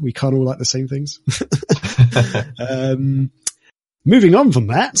la vie. We can't all like the same things. Moving on from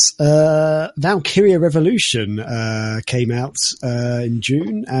that, Valkyria Revolution came out in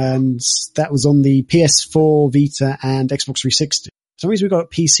June, and that was on the PS4, Vita, and Xbox 360. For some reason, we've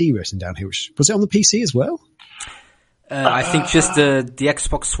got PC written down here. Was it on the PC as well? I think just the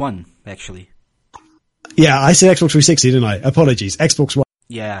Xbox One, actually. Yeah, I said Xbox 360, didn't I? Apologies. Xbox One.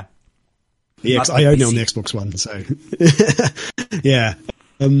 Yeah. I own it on the Xbox One, so. Yeah.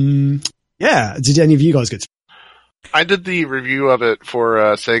 Yeah. Did any of you guys get to? I did the review of it for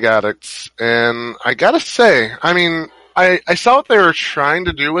SEGA Addicts, and I gotta say, I mean, I saw what they were trying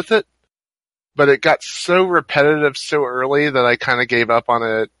to do with it, but it got so repetitive so early that I kind of gave up on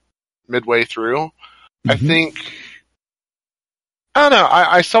it midway through. Mm-hmm. I think, I don't know,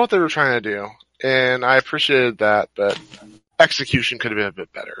 I saw what they were trying to do, and I appreciated that, but execution could have been a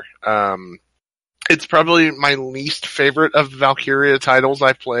bit better. It's probably my least favorite of the Valkyria titles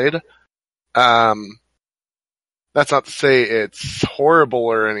I've played. That's not to say it's horrible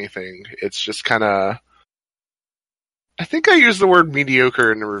or anything. It's just kind of, I think I used the word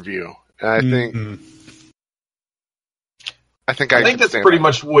mediocre in the review. And I think that's pretty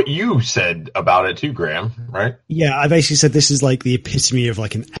much what you said about it too, Graham, right? Yeah, I basically said this is like the epitome of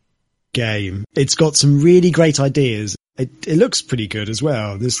like an game. It's got some really great ideas. It looks pretty good as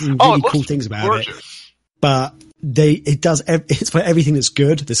well. There's some really cool things about gorgeous. It. But it's for everything that's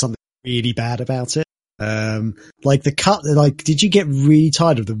good. There's something really bad about it. Like did you get really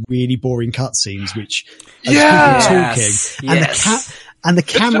tired of the really boring cutscenes, which people talking, and the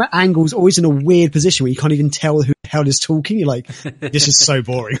camera angle's always in a weird position where you can't even tell who the hell is talking. You're like, this is so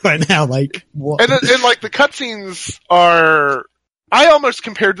boring right now. Like, what? And like the cutscenes are, I almost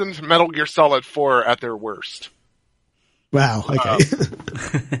compared them to Metal Gear Solid 4 at their worst. Wow. Okay.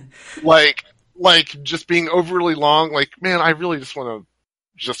 Like just being overly long. Like, man, I really just want to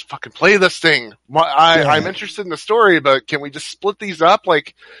just fucking play this thing. I'm interested in the story, but can we just split these up?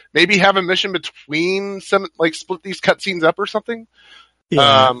 Like, maybe have a mission between some, like, split these cutscenes up or something?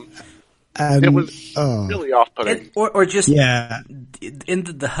 Yeah. It was really off-putting. Or just in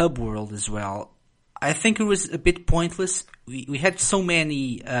the hub world as well. I think it was a bit pointless. We had so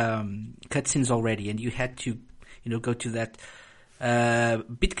many cutscenes already, and you had to, go to that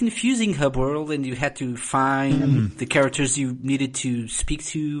bit confusing hub world, and you had to find the characters you needed to speak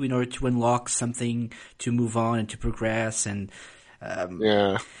to in order to unlock something to move on and to progress. And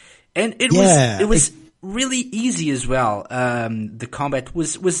and it was really easy as well. The combat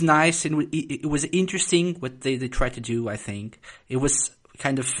was nice, and it was interesting what they tried to do. I think it was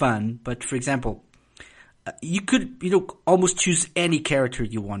kind of fun. But for example, you could almost choose any character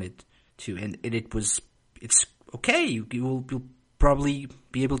you wanted to, and it's okay. You'll probably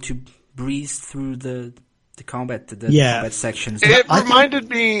be able to breeze through the combat, combat sections. It reminded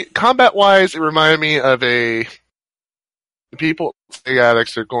me, combat-wise, it reminded me of the people at SEGA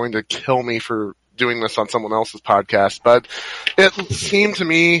Addicts are going to kill me for doing this on someone else's podcast, but it seemed to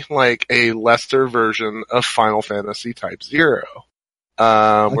me like a lesser version of Final Fantasy Type 0.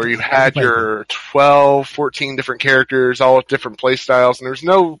 Where you had your 12, 14 different characters, all with different play styles, and there's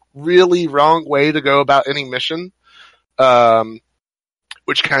no really wrong way to go about any mission.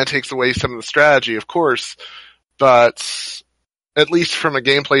 Which kind of takes away some of the strategy, of course, but at least from a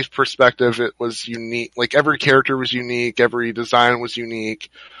gameplay perspective, it was unique. Like, every character was unique, every design was unique.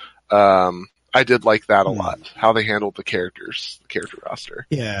 I did like that a lot, how they handled the character roster.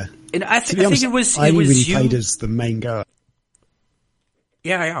 Yeah. And I think it was really played as the main guy.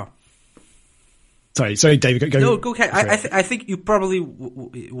 Yeah. sorry, David. Go. No, go ahead. I think you probably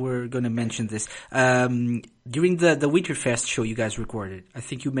were going to mention this during the Winterfest show you guys recorded. I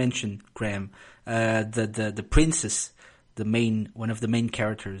think you mentioned, Graham, the princess, one of the main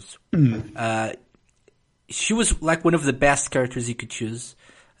characters. She was like one of the best characters you could choose.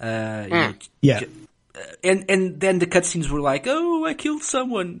 Yeah. And then the cutscenes were like, oh, I killed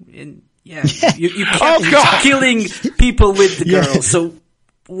someone, and you kept killing people with the girl. So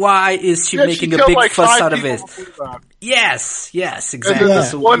why is she making a big fuss out of it? Yes, exactly. And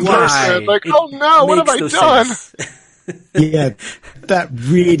then one person like, oh no, what have I done? Yeah, that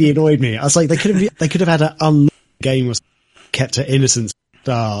really annoyed me. I was like, they could have had an unlocked game or kept her innocence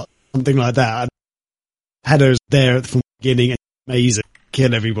start, something like that. Had her there from the beginning and amazing,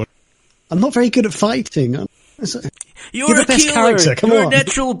 kill everybody. I'm not very good at fighting. You're the a best killer. Character. Come You're on. a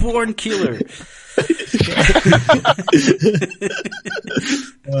natural born killer.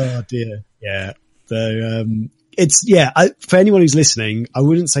 Oh dear. Yeah. So for anyone who's listening, I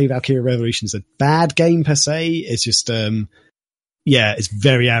wouldn't say Valkyria Revolution is a bad game per se. It's just it's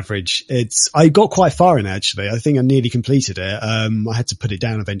very average. I got quite far in it, actually. I think I nearly completed it. I had to put it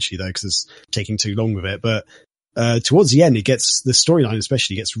down eventually though because it's taking too long with it. But towards the end, the storyline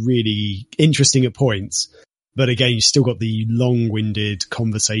especially gets really interesting at points. But again, you still got the long-winded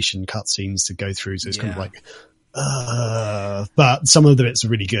conversation cutscenes to go through, so it's kind of like, but some of the bits are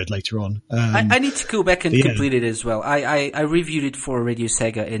really good later on. I need to go back and complete it as well. I reviewed it for Radio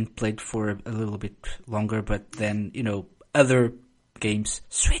Sega and played for a little bit longer, but then, other games,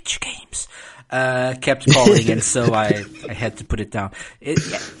 Switch games, kept calling, and so I had to put it down.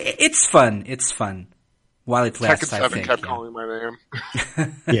 It's fun. It's fun. While it lasts, I think. Kept calling my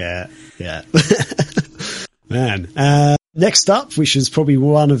name. Yeah. Man. Next up, which is probably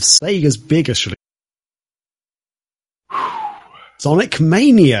one of Sega's biggest releases, Sonic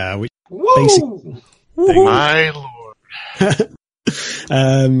Mania, which basically my lord.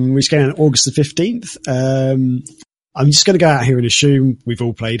 Which came out on August the 15th. I'm just going to go out here and assume we've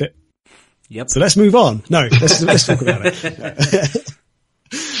all played it. Yep. So let's move on. No, let's talk about it.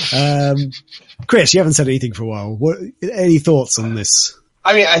 Chris, you haven't said anything for a while. Any thoughts on this?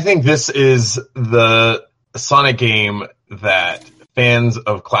 I mean, I think this is the Sonic game that fans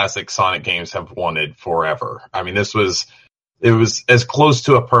of classic Sonic games have wanted forever. I mean, it was as close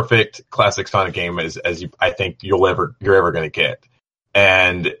to a perfect classic Sonic game as I think you're ever going to get.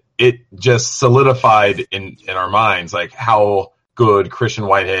 And it just solidified in our minds, like how good Christian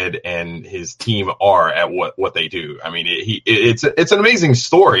Whitehead and his team are at what they do. I mean, it's an amazing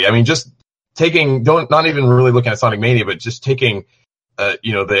story. I mean, just not even really looking at Sonic Mania, but just taking,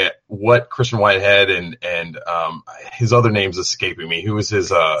 what Christian Whitehead and his other name's escaping me. Who was his,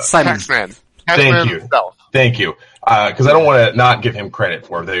 Simon. Taxman. Thank you. Cause I don't want to not give him credit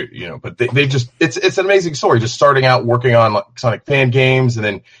for but they just, it's an amazing story. Just starting out working on like Sonic fan games and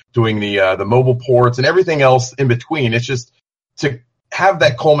then doing the mobile ports and everything else in between. It's just to have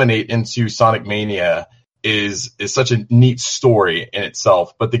that culminate into Sonic Mania is such a neat story in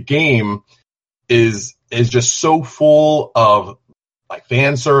itself. But the game is just so full of like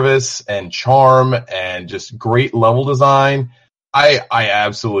fan service and charm and just great level design. I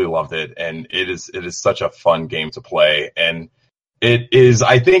absolutely loved it, and it is such a fun game to play, and it is.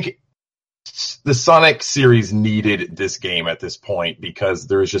 I think the Sonic series needed this game at this point because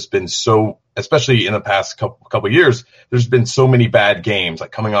there's just been especially in the past couple of years, there's been so many bad games,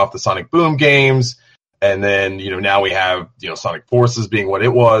 like coming off the Sonic Boom games, and then now we have Sonic Forces being what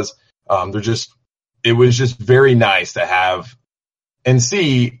it was. It was just very nice to have and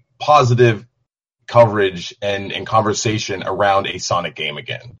see positive coverage and conversation around a Sonic game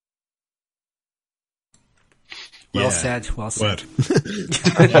again. Well said. Well said.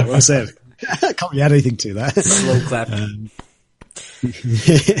 Can't really add anything to that. Slow clap.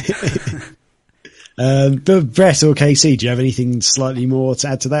 But Brett or KC, do you have anything slightly more to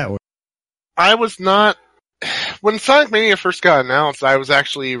add to that? Or? I was not. When Sonic Mania first got announced, I was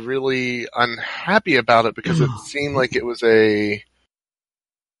actually really unhappy about it because it seemed like it was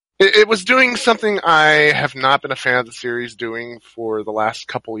It was doing something I have not been a fan of the series doing for the last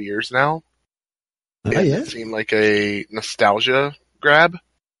couple of years now. It seemed like a nostalgia grab,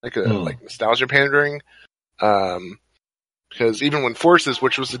 like nostalgia pandering. Because even when Forces,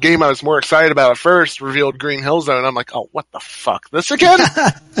 which was the game I was more excited about at first, revealed Green Hill Zone, I'm like, oh, what the fuck, this again?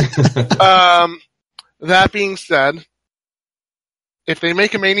 That being said, if they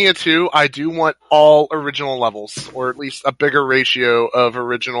make a Mania 2, I do want all original levels, or at least a bigger ratio of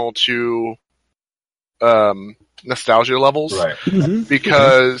original to nostalgia levels. Right.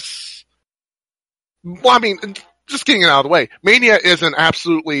 Because, well, I mean, just getting it out of the way, Mania is an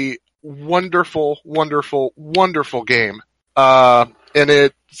absolutely wonderful, wonderful, wonderful game. And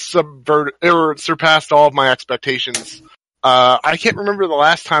it surpassed all of my expectations. I can't remember the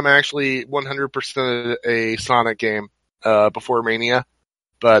last time I actually 100%ed a Sonic game, before Mania,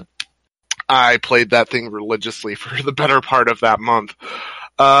 but I played that thing religiously for the better part of that month.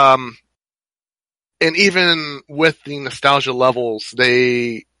 And even with the nostalgia levels,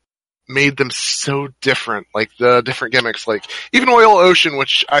 they made them so different, like the different gimmicks, like even Oil Ocean,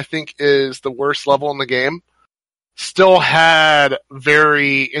 which I think is the worst level in the game, still had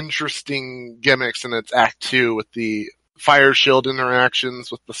very interesting gimmicks in its Act 2 with the fire shield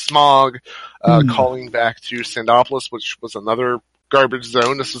interactions with the smog, calling back to Sandopolis, which was another garbage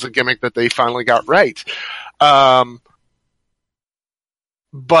zone. This is a gimmick that they finally got right.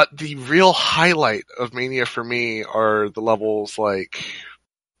 But the real highlight of Mania for me are the levels like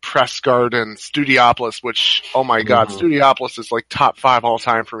Press Garden, Studiopolis, which, oh my god, Studiopolis is like top 5 all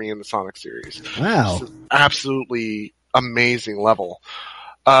time for me in the Sonic series. Wow. It's an absolutely amazing level.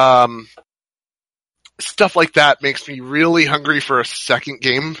 Stuff like that makes me really hungry for a second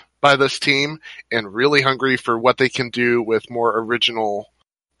game by this team, and really hungry for what they can do with more original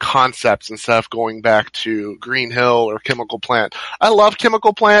concepts instead of going back to Green Hill or Chemical Plant. I love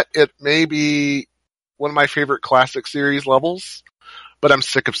Chemical Plant. It may be one of my favorite classic series levels, but I'm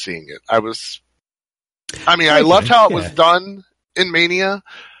sick of seeing it. I loved how it was done in Mania,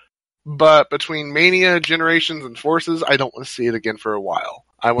 but between Mania, Generations, and Forces, I don't want to see it again for a while.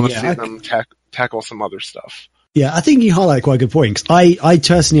 I want to see them tackle some other stuff. Yeah, I think you highlight quite a good point. I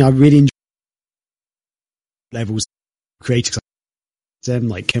personally really enjoy levels created them,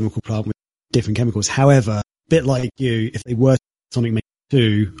 like Chemical Plant with different chemicals. However, a bit like you, if they were Sonic Mania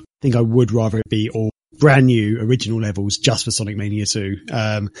 2, I think I would rather it be all brand new original levels just for Sonic Mania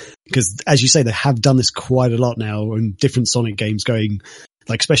 2. Because as you say, they have done this quite a lot now in different Sonic games going,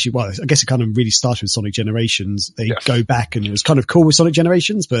 like especially, well, I guess it kind of really started with Sonic Generations. They go back and it was kind of cool with Sonic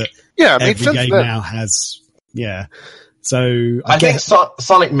Generations, but every game now has, So I think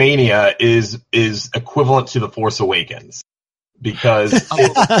Sonic Mania is equivalent to The Force Awakens. Because a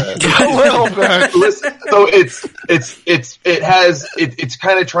little bit. Listen, so it's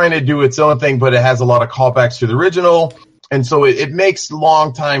kind of trying to do its own thing, but it has a lot of callbacks to the original, and so it makes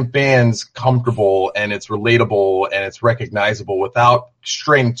longtime fans comfortable, and it's relatable and it's recognizable without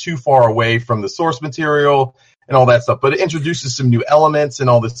straying too far away from the source material and all that stuff. But it introduces some new elements and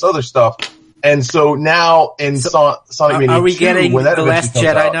all this other stuff, and so now in Sonic Mania 2, are we getting The Last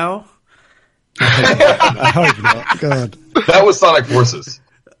Jedi now? I hope not. God. That was Sonic Forces.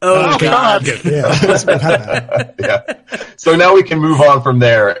 Oh God! Yeah. So now we can move on from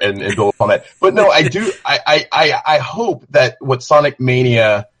there and build upon that. But no, I hope that what Sonic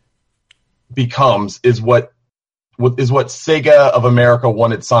Mania becomes is what Sega of America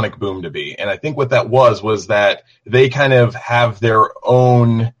wanted Sonic Boom to be. And I think what that was that they kind of have their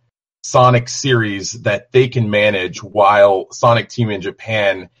own Sonic series that they can manage while Sonic Team in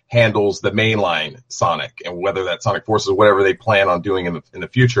Japan handles the mainline Sonic, and whether that's Sonic Forces or whatever they plan on doing in the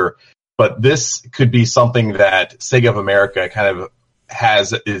future. But this could be something that Sega of America kind of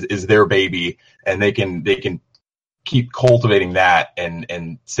is their baby, and they can keep cultivating that, and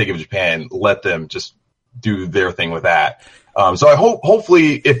Sega of Japan let them just do their thing with that. So I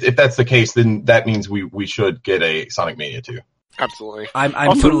hopefully if that's the case, then that means we should get a Sonic Mania 2. Absolutely. I'm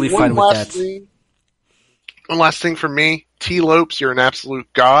also, totally fine with that. One last thing from me. T. Lopes, you're an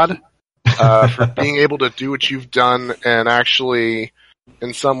absolute god for being able to do what you've done and actually,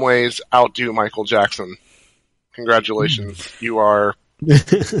 in some ways, outdo Michael Jackson. Congratulations. You are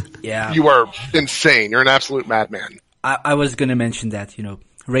you are insane. You're an absolute madman. I was going to mention that,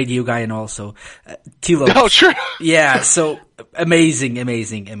 radio guy and also T. Lopes. Oh, true. Yeah, so amazing. And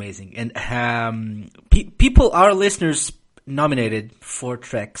people, our listeners, nominated 4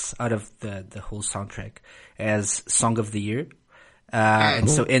 tracks out of the whole soundtrack as Song of the Year.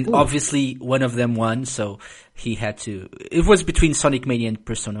 And obviously one of them won, so he had to, it was between Sonic Mania and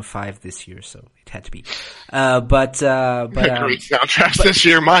Persona 5 this year, so it had to be. But great soundtracks this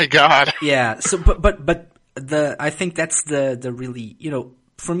year, my god. Yeah, so, but I think that's the really,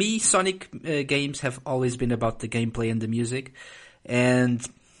 for me, Sonic games have always been about the gameplay and the music, and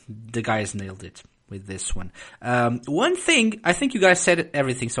the guys nailed it with this one. One thing, I think you guys said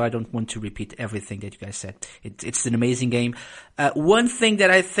everything, so I don't want to repeat everything that you guys said. It's an amazing game. One thing that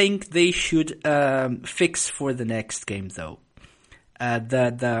I think they should fix for the next game, though,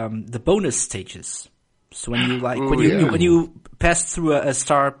 the bonus stages. So when you when you pass through a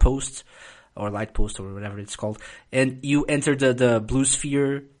star post or light post or whatever it's called, and you enter the blue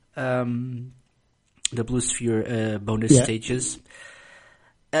sphere bonus stages.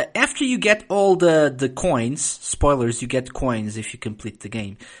 after you get all the coins, spoilers, you get coins if you complete the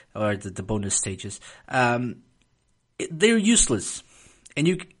game, or the bonus stages, they're useless. And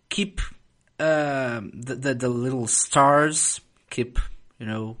you keep, the little stars keep,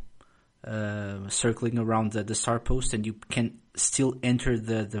 circling around the star post, and you can still enter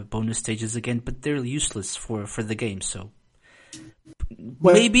the bonus stages again, but they're useless for the game, so.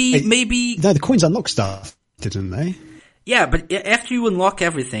 Well, maybe. No, the coins unlock stuff, didn't they? Yeah, but after you unlock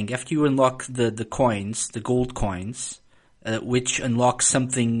everything, after you unlock the coins, the gold coins, which unlock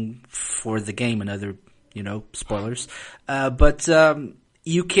something for the game, another, spoilers, but,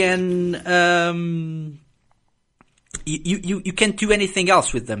 you can, you can't do anything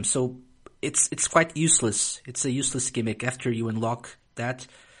else with them, so it's quite useless. It's a useless gimmick. After you unlock that,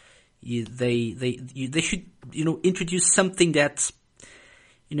 they should, introduce something that's,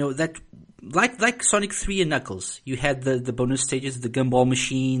 that, like Sonic 3 and Knuckles, you had the bonus stages, the gumball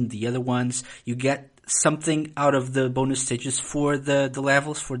machine, the other ones, you get something out of the bonus stages for the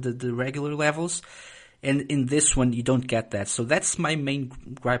levels, for the regular levels, and in this one you don't get that. So that's my main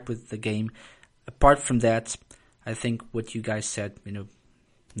gripe with the game. Apart from that, I think what you guys said,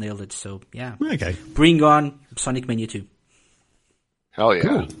 nailed it. So yeah. Okay. Bring on Sonic Mania 2. Hell yeah.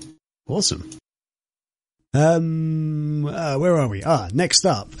 Cool. Awesome. Where are we? Next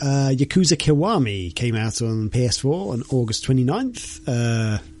up, Yakuza Kiwami came out on PS4 on August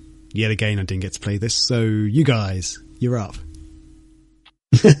 29th. Yet again, I didn't get to play this, so you guys, you're up.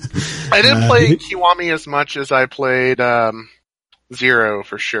 I didn't play Kiwami as much as I played Zero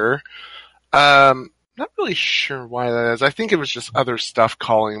for sure. Not really sure why that is. I think it was just other stuff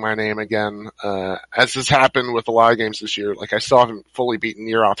calling my name again, as has happened with a lot of games this year. Like I still haven't fully beaten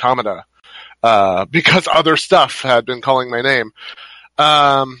Nier Automata, because other stuff had been calling my name.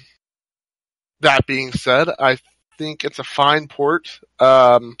 That being said, I think it's a fine port.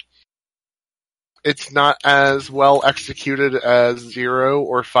 It's not as well executed as 0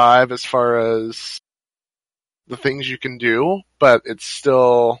 or 5 as far as the things you can do, but it's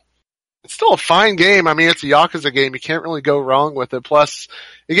still a fine game. I mean, it's a Yakuza game. You can't really go wrong with it. Plus,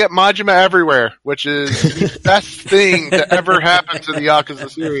 you get Majima everywhere, which is the best thing to ever happen to the Yakuza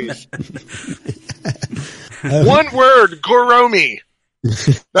series. One word, Goromi.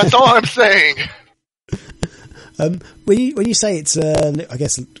 That's all I'm saying. When you say it's, I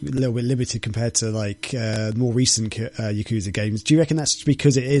guess, a little bit limited compared to more recent Yakuza games, do you reckon that's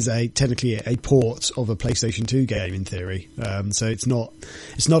because it is technically a port of a PlayStation 2 game in theory? So it's not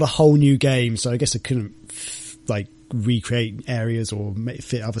a whole new game. So I guess it couldn't recreate areas or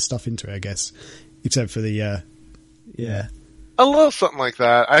fit other stuff into it. I guess, except for the yeah. A little something like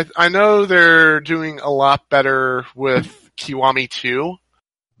that. I know they're doing a lot better with Kiwami 2.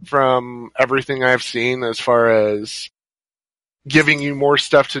 From everything I've seen as far as giving you more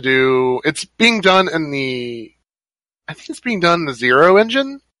stuff to do. It's being done in the Zero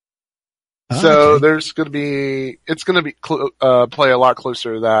engine. So okay. It's going to be play a lot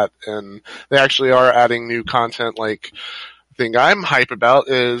closer to that, and they actually are adding new content. Like, the thing I'm hype about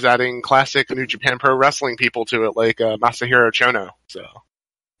is adding classic New Japan Pro Wrestling people to it, like Masahiro Chono. So,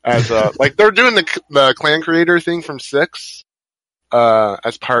 as they're doing the clan creator thing from 6.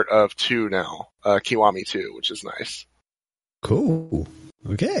 As part of 2 now, Kiwami 2, which is nice. Cool.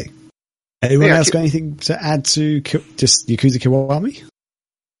 Okay. Anyone else got anything to add to just Yakuza Kiwami?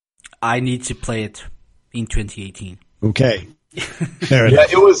 I need to play it in 2018. Okay. Fair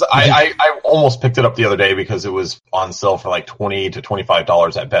enough. Yeah, it was. I almost picked it up the other day because it was on sale for like $20 to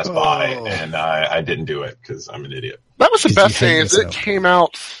 $25 at Best Buy, and I didn't do it because I'm an idiot. That was the best thing. Is it came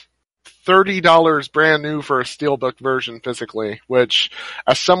out $30 brand new for a steelbook version physically, which,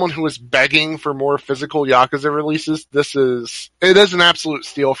 as someone who is begging for more physical Yakuza releases, it is an absolute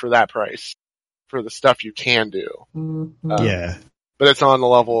steal for that price, for the stuff you can do. Yeah. But it's on the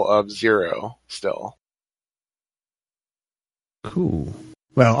level of 0 still. Cool.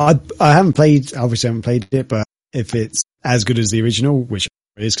 Well, I haven't played it, but if it's as good as the original, which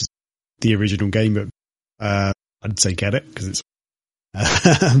it is, 'cause the original game, but I'd say get it, because it's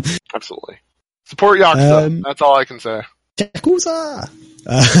absolutely. Support Yakuza. That's all I can say. Yakuza!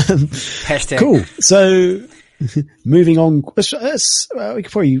 Hashtag. Cool. So, moving on. We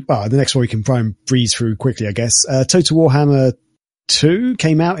could probably, the next one we can try and breeze through quickly, I guess. Total Warhammer 2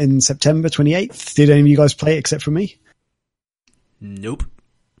 came out in September 28th. Did any of you guys play it except for me? Nope.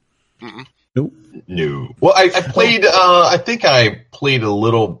 Mm-mm. Nope. No. Well, I played, I think I played a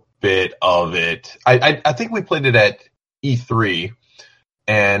little bit of it. I think we played it at E3.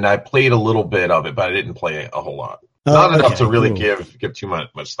 And I played a little bit of it, but I didn't play a whole lot. Not enough to really cool. give too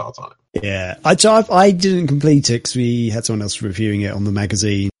much thoughts on it. Yeah, I didn't complete it because we had someone else reviewing it on the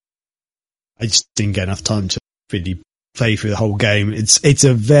magazine. I just didn't get enough time to really play through the whole game. It's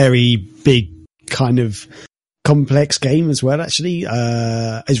a very big kind of complex game as well, actually.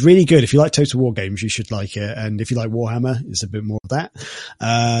 It's really good. If you like Total War games, you should like it. And if you like Warhammer, it's a bit more of that.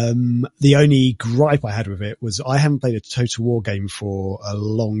 The only gripe I had with it was I haven't played a Total War game for a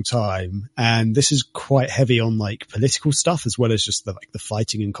long time. And this is quite heavy on like political stuff as well as just the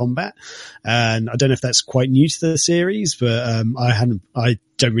fighting and combat. And I don't know if that's quite new to the series, but, I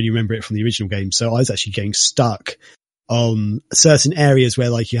don't really remember it from the original game. So I was actually getting stuck on certain areas where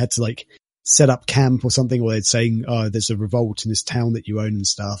like you had to like set up camp or something, or they'd saying, oh, there's a revolt in this town that you own and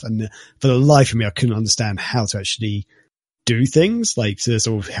stuff. And for the life of me, I couldn't understand how to actually do things like to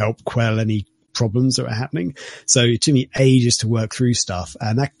sort of help quell any problems that were happening. So it took me ages to work through stuff,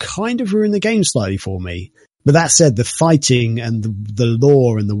 and that kind of ruined the game slightly for me. But that said, the fighting and the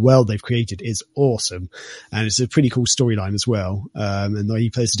lore and the world they've created is awesome. And it's a pretty cool storyline as well. And though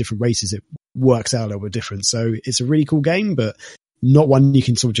he plays the different races, it works out a little bit different. So it's a really cool game, but not one you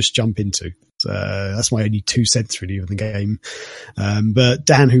can sort of just jump into. So that's my only 2 cents really of the game. But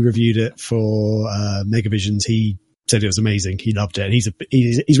Dan, who reviewed it for Megavisions, he said it was amazing. He loved it. And he's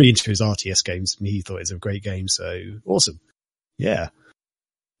really into his RTS games, and he thought it was a great game. So awesome. Yeah.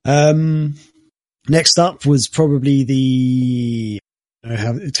 Next up was probably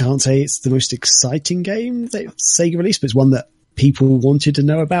I can't say it's the most exciting game that Sega released, but it's one that people wanted to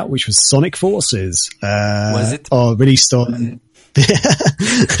know about, which was Sonic Forces. Was it? Released on...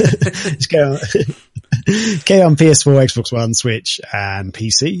 It's came on PS4, Xbox One, Switch, and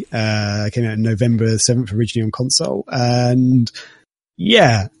PC. Came out on November 7th, originally on console. And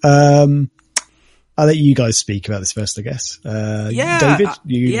yeah, I'll let you guys speak about this first, I guess. David?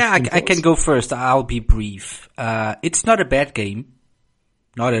 I can go first. I'll be brief. It's not a bad game.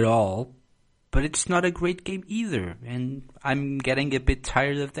 Not at all. But it's not a great game either. And I'm getting a bit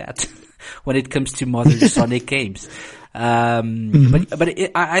tired of that when it comes to modern Sonic games. I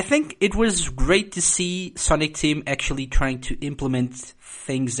think it was great to see Sonic Team actually trying to implement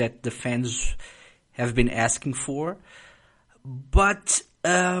things that the fans have been asking for. But,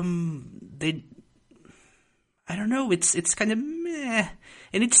 I don't know, it's kind of meh.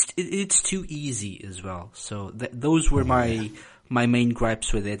 And it's too easy as well. So those were my main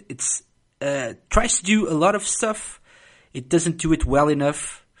gripes with it. It's, tries to do a lot of stuff. It doesn't do it well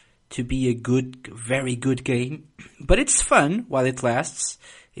enough to be a very good game, but it's fun while it lasts.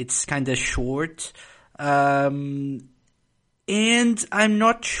 It's kind of short. And I'm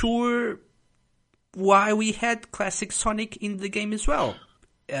not sure why we had classic Sonic in the game as well.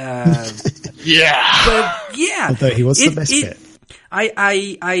 Yeah. But yeah. Although he was the best bit.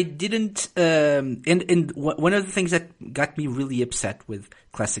 I didn't, and one of the things that got me really upset with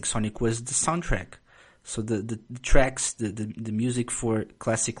classic Sonic was the soundtrack. So the tracks, the music for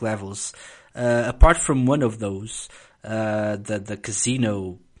classic levels, apart from one of those, the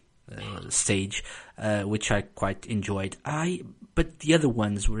casino, stage, which I quite enjoyed. But the other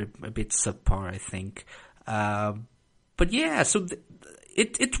ones were a bit subpar, I think. But yeah, so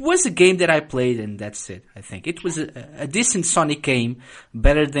it was a game that I played, and that's it, I think. It was a decent Sonic game,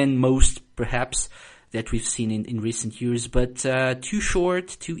 better than most, perhaps, that we've seen in recent years, but too short,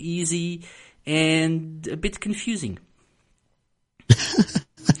 too easy, and a bit confusing.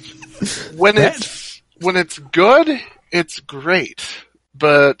 When it's good, it's great.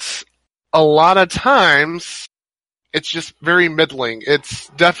 But a lot of times, it's just very middling. It's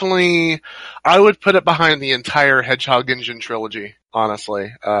definitely, I would put it behind the entire Hedgehog Engine trilogy,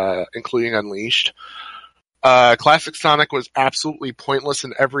 honestly, including Unleashed. Classic Sonic was absolutely pointless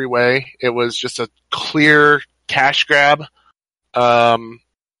in every way. It was just a clear cash grab.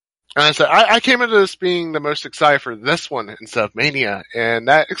 And I said, I came into this being the most excited for this one instead of Mania, and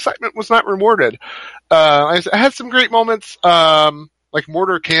that excitement was not rewarded. I had some great moments, like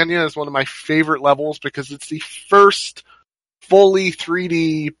Mortar Canyon is one of my favorite levels because it's the first fully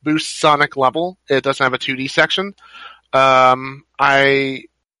 3D Boost Sonic level. It doesn't have a 2D section. I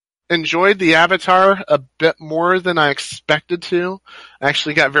enjoyed the avatar a bit more than I expected to. I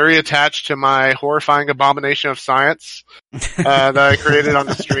actually got very attached to my horrifying abomination of science that I created on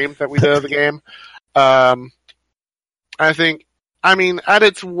the stream that we did of the game. I mean, at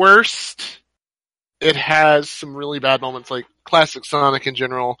its worst, it has some really bad moments, like classic Sonic in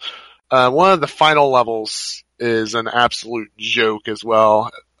general. One of the final levels is an absolute joke as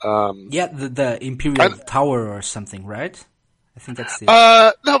well. The Imperial Tower or something, right? I think that's it.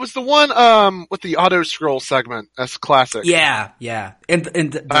 That was the one, with the auto scroll segment. That's classic. Yeah. And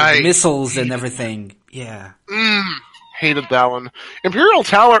the missiles and everything. Yeah. Hated that one. Imperial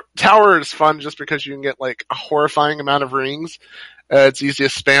Tower is fun just because you can get like a horrifying amount of rings. It's easy to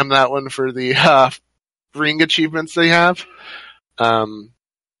spam that one for the ring achievements they have.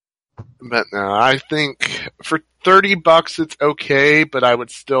 But no, I think for $30 it's okay, but I would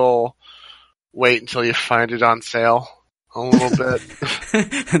still wait until you find it on sale a little bit.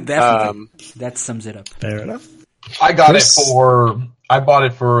 Definitely. That sums it up. Fair enough. I bought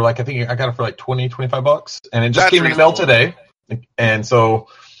it for like, I think I got it for like $20-$25, and it just came in the mail today. And so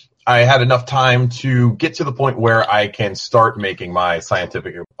I had enough time to get to the point where I can start making my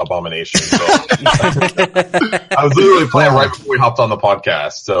scientific abomination. So I was literally playing right before we hopped on the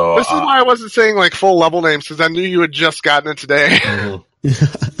podcast. So this is why I wasn't saying like full level names, because I knew you had just gotten it today.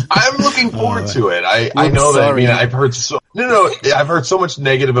 I'm looking forward to it. I know that. I mean, I've heard I've heard so much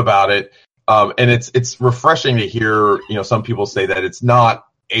negative about it. And it's refreshing to hear, some people say that it's not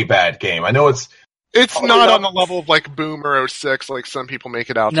a bad game. I know it's not on the level of like Boom or 06 like some people make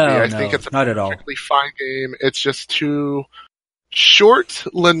it out to be. I think it's a perfectly fine game. It's just too short,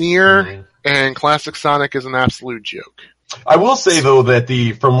 linear, and classic Sonic is an absolute joke. I will say though that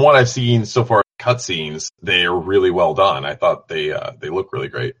from what I've seen so far, cutscenes, they are really well done. I thought they look really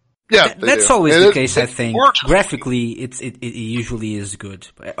great. Yeah, that's always the case. I think graphically, it usually is good.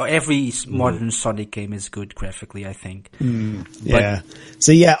 Every modern Sonic game is good graphically, I think. Yeah.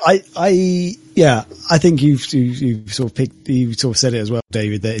 So yeah, I think you've sort of said it as well,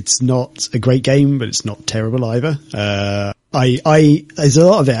 David, that it's not a great game, but it's not terrible either. There's a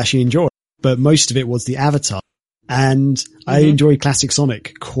lot of it I actually enjoy, but most of it was the avatar, and I enjoy classic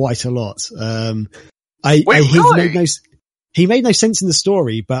Sonic quite a lot. He made no sense in the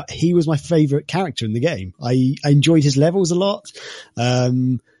story, but he was my favorite character in the game. I enjoyed his levels a lot.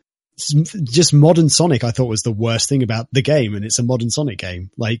 Just modern Sonic I thought was the worst thing about the game, and it's a modern Sonic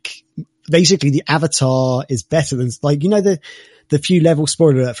game. Like, basically the avatar is better than, like, the few levels,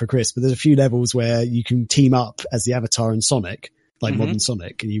 spoiler alert for Chris, but there's a few levels where you can team up as the avatar and Sonic, like modern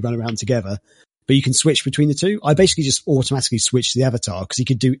Sonic, and you run around together, but you can switch between the two. I basically just automatically switched to the avatar because he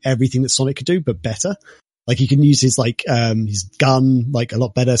could do everything that Sonic could do, but better. Like, he can use his his gun, like, a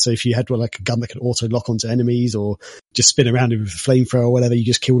lot better. So if you had, like, a gun that could auto lock onto enemies or just spin around with a flamethrower or whatever, you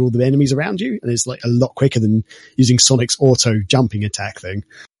just killed all the enemies around you. And it's, like, a lot quicker than using Sonic's auto jumping attack thing.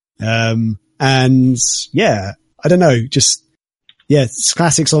 And yeah, I don't know, it's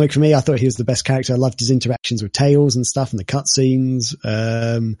classic Sonic for me. I thought he was the best character. I loved his interactions with Tails and stuff and the cutscenes.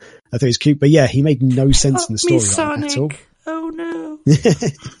 I thought he was cute, but yeah, he made no sense in the story at all. Oh no.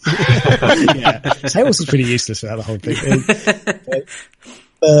 Yeah. Tails was pretty useless throughout the whole thing.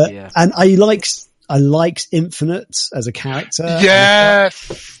 And I liked Infinite as a character.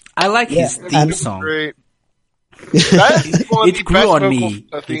 Yes! I like his theme song. Great. That is one of the grew best on vocal me.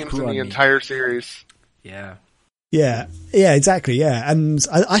 themes in the entire series. Yeah. Yeah, exactly. Yeah. And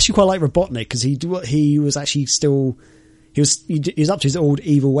I actually quite like Robotnik because he was actually still, he was up to his old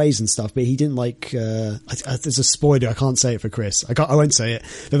evil ways and stuff, but he didn't like, there's a spoiler. I can't say it for Chris. I won't say it,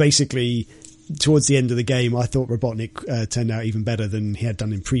 but basically towards the end of the game, I thought Robotnik turned out even better than he had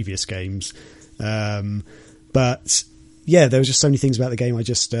done in previous games. But yeah, there was just so many things about the game I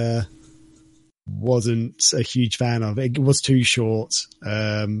just, wasn't a huge fan of. It was too short,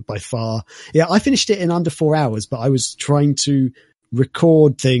 by far. Yeah, I finished it in under 4 hours, but I was trying to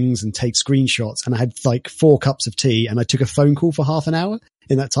record things and take screenshots, and I had like 4 cups of tea, and I took a phone call for half an hour.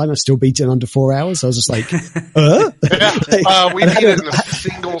 In that time, I still beat it in under 4 hours. I was just like, we beat it in a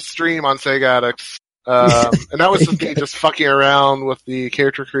single stream on Sega Addicts. And that was just me just fucking around with the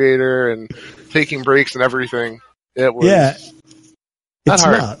character creator and taking breaks and everything. It was it's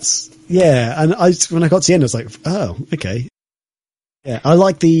nuts. Yeah, and when I got to the end, I was like, oh, okay. Yeah, I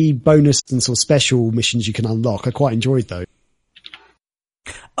like the bonus and sort of special missions you can unlock. I quite enjoyed those.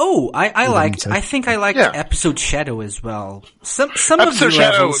 Oh, I think I liked Episode Shadow as well. Some of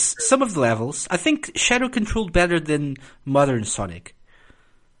the levels. I think Shadow controlled better than modern Sonic.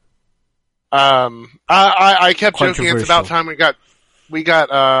 I kept joking. It's about time we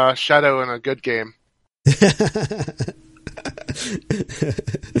got Shadow in a good game.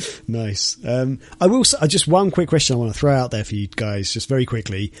 Nice. I will say, just one quick question I want to throw out there for you guys, just very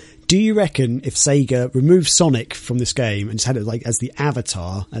quickly. Do you reckon if Sega removed Sonic from this game and just had it like as the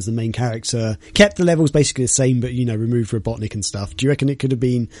avatar, as the main character, kept the levels basically the same, but removed Robotnik and stuff, do you reckon it could have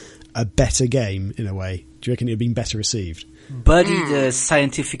been a better game in a way? Do you reckon it would have been better received? Buddy the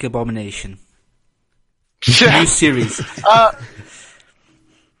Scientific Abomination. New series.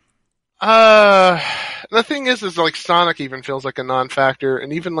 The thing is like Sonic even feels like a non-factor,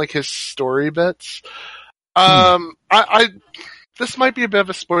 and even like his story bits. this might be a bit of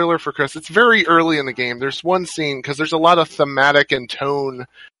a spoiler for Chris. It's very early in the game. There's one scene, because there's a lot of thematic and tone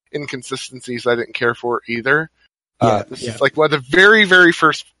inconsistencies I didn't care for either. This is like one of the very, very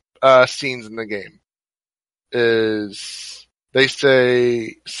first scenes in the game. Is they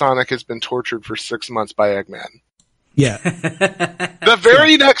say Sonic has been tortured for 6 months by Eggman. Yeah. The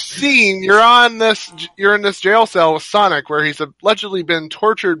very next scene, you're in this jail cell with Sonic where he's allegedly been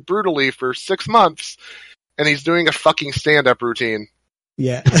tortured brutally for 6 months, and he's doing a fucking stand-up routine.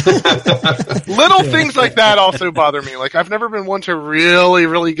 Yeah. Little things like that also bother me. Like, I've never been one to really,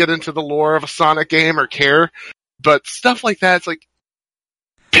 really get into the lore of a Sonic game or care, but stuff like that, it's like,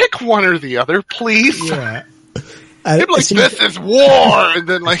 pick one or the other, please. Yeah. Like, this is war, and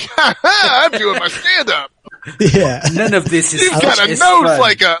then like, I'm doing my stand-up. Yeah. None of this is. You've got a nose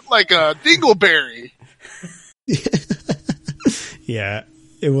like a dingleberry. Yeah,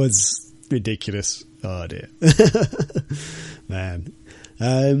 it was ridiculous. Oh dear, man.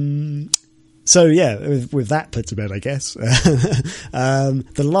 So yeah, with that put to bed, I guess.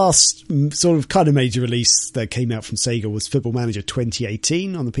 The last sort of kind of major release that came out from Sega was Football Manager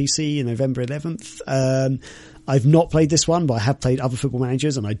 2018 on the PC in November 11th. I've not played this one, but I have played other Football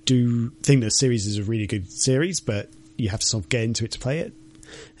Managers, and I do think the series is a really good series, but you have to sort of get into it to play it.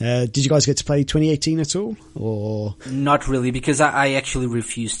 Did you guys get to play 2018 at all? Or not really, because I actually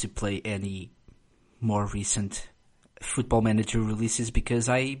refuse to play any more recent Football Manager releases because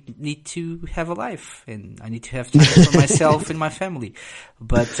I need to have a life and I need to have time for myself and my family.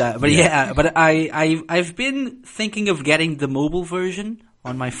 But I've been thinking of getting the mobile version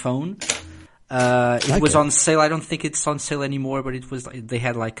on my phone. It was on sale. I don't think it's on sale anymore, but they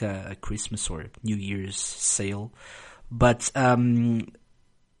had like a Christmas or New Year's sale. But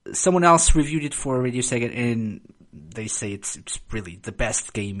someone else reviewed it for Radio Sega, and they say it's really the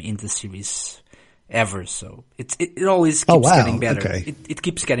best game in the series ever. So it always keeps getting better. Okay. It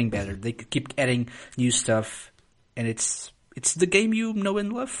keeps getting better. They keep adding new stuff, and it's the game you know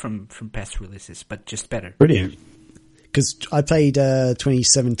and love from past releases, but just better. Brilliant. Because I played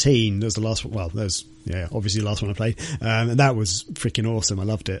 2017. That was the last one. Well, that was obviously the last one I played, and that was freaking awesome. I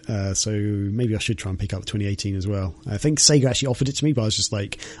loved it. So maybe I should try and pick up 2018 as well. I think Sega actually offered it to me, but I was just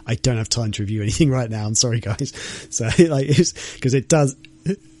like, I don't have time to review anything right now. I'm sorry, guys. So like, because it does.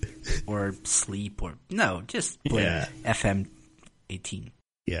 Or sleep, or no, just play FM 18.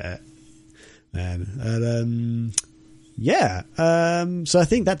 Yeah, man. So I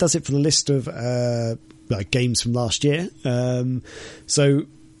think that does it for the list of games from last year. So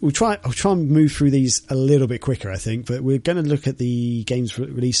I'll try and move through these a little bit quicker, I think, but we're going to look at the games for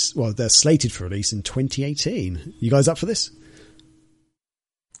release. Well, they're slated for release in 2018. You guys up for this?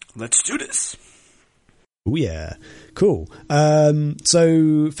 Let's do this. Oh yeah, cool.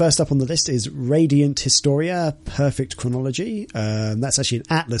 So first up on the list is Radiant Historia: Perfect Chronology. That's actually an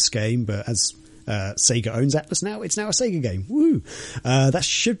Atlas game, but as Sega owns Atlas now, it's now a Sega game. Woo! That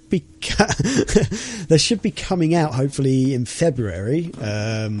should be coming out hopefully in February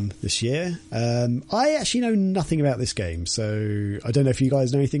this year. I actually know nothing about this game, so I don't know if you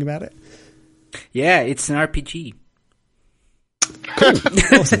guys know anything about it. Yeah, it's an RPG. Cool.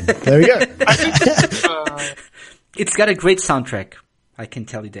 Awesome. There we go. It's got a great soundtrack. I can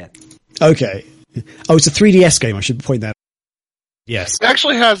tell you that. Okay. Oh, it's a 3DS game. I should point that out. Yes. It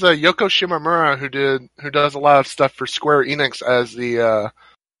actually has Yoko Shimomura who does a lot of stuff for Square Enix as the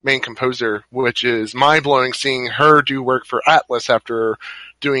main composer, which is mind-blowing seeing her do work for Atlas after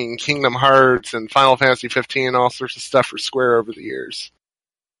doing Kingdom Hearts and Final Fantasy 15 and all sorts of stuff for Square over the years.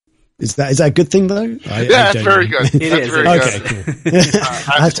 Is that a good thing though? It's very good. It is very okay, good. Cool.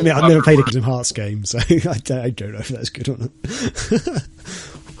 I have to admit, I've never played a Kingdom Hearts game, so I don't know if that's good or not.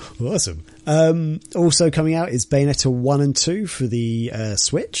 Awesome. Also coming out is Bayonetta 1 and 2 for the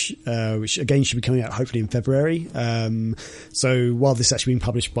Switch, which again should be coming out hopefully in February. So while this is actually being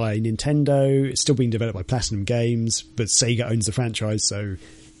published by Nintendo, it's still being developed by Platinum Games, but Sega owns the franchise, so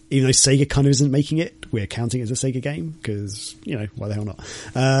even though Sega kind of isn't making it, we're counting it as a Sega game because, why the hell not?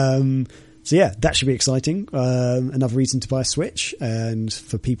 So yeah, that should be exciting. Another reason to buy a Switch and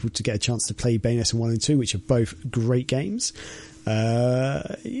for people to get a chance to play Bayonetta 1 and 2, which are both great games.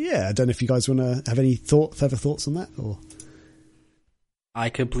 I don't know if you guys want to have any further thoughts on that, or? I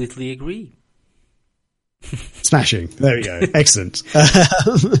completely agree. Smashing. There we go. Excellent.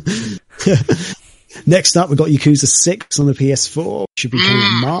 Next up, we've got Yakuza 6 on the PS4. Should be coming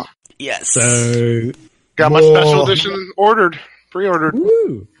in March. Yes. So got my special edition pre-ordered.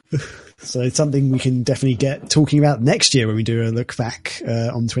 Woo! So it's something we can definitely get talking about next year when we do a look back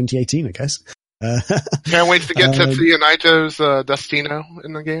on 2018, I guess. Can't wait to get Tetsuya Naito's Destino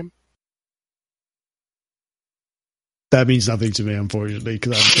in the game. That means nothing to me, unfortunately,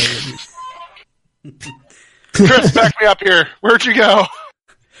 because Chris, back me up here. Where'd you go?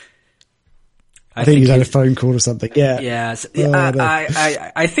 I think he's had a phone call or something. Yeah. Yes. No.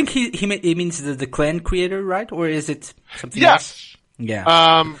 I think he means the clan creator, right? Or is it something else?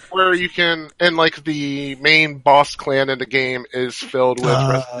 Yeah. Where you can, and like the main boss clan in the game is filled with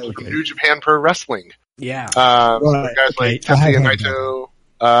wrestlers from New Japan Pro Wrestling. Yeah. Guys like Tetsuya Naito,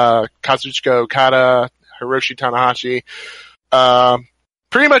 Kazuchika Okada, Hiroshi Tanahashi.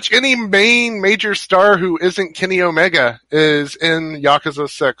 Pretty much any major star who isn't Kenny Omega is in Yakuza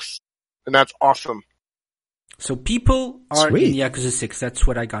 6. And that's awesome. So people are in Yakuza 6. That's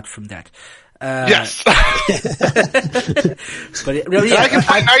what I got from that. Yes. But really, I can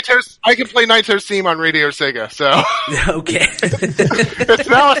play Naito's theme on Radio Sega, so. Okay. It's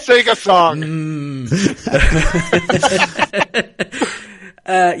now a Sega song.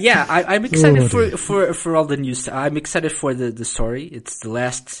 I'm excited for all the news. I'm excited for the story. It's the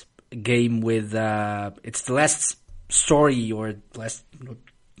last game with, it's the last story or last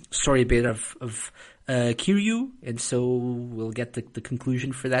story bit of Kiryu, and so we'll get the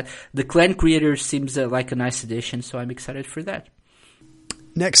conclusion for that. The clan creator seems like a nice addition, so I'm excited for that.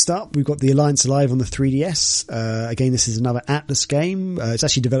 Next up, we've got the Alliance Alive on the 3DS. Again, this is another Atlas game. It's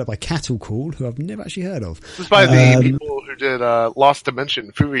actually developed by Cattle Call, who I've never actually heard of. This is by the people who did Lost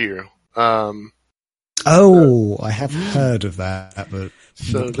Dimension, Furyu. I have heard of that, but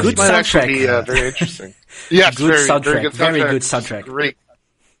so good might soundtrack. Actually be very interesting. Yes, good very soundtrack. Very good soundtrack. Very good soundtrack.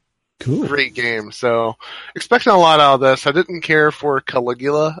 Great game. So, expecting a lot out of this. I didn't care for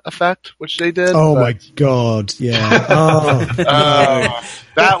Caligula effect, which they did. Oh my god, yeah. Oh,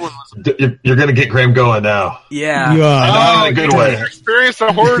 that one was. You're going to get Graham going now. Yeah. You are. Not in a good way. Experience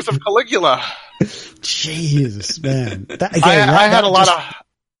the horrors of Caligula. Jesus, man. That, again, I had a lot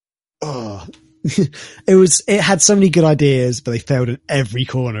of. It had so many good ideas, but they failed in every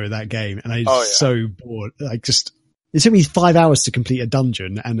corner of that game, and I was so bored. It took me 5 hours to complete a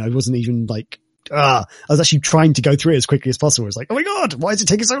dungeon, and I wasn't even I was actually trying to go through it as quickly as possible. It's like, oh my god, why is it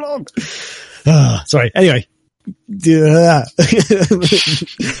taking so long? Sorry. Anyway. I'm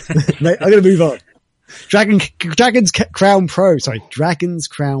gonna move on. Dragon's Crown Pro is coming out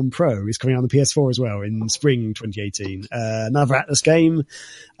on the PS4 as well in spring 2018. Another Atlas game.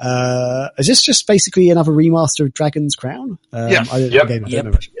 Is this just basically another remaster of Dragon's Crown? Yes.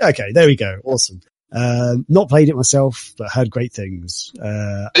 Okay, there we go. Awesome. Not played it myself, but heard great things.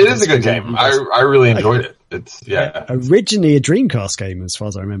 It is a good game. I really enjoyed it. It's originally a Dreamcast game, as far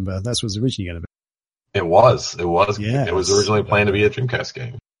as I remember. That's what it was originally going to be. It was. Yeah, it was originally planned to be a Dreamcast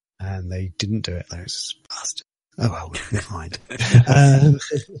game, and they didn't do it. Those bastards. Oh well, never mind.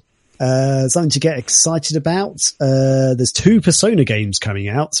 Something to get excited about. There's 2 Persona games coming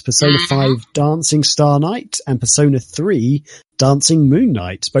out. Persona 5 Dancing Star Night and Persona 3 Dancing Moon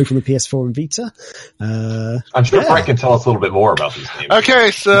Knight, both on the PS4 and Vita. I'm sure Frank can tell us a little bit more about these games.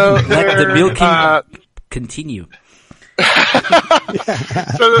 Okay, so let the milking continue.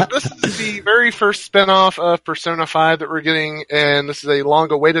 So this is the very first spin-off of Persona 5 that we're getting, and this is a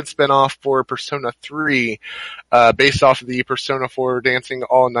long-awaited spin-off for Persona 3, based off of the Persona 4 Dancing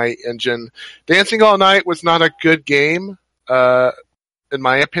All Night engine. Dancing All Night was not a good game, in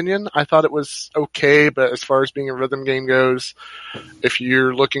my opinion. I thought it was okay, but as far as being a rhythm game goes, if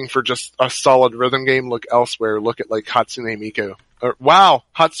you're looking for just a solid rhythm game, look elsewhere. Look at like Hatsune Miku.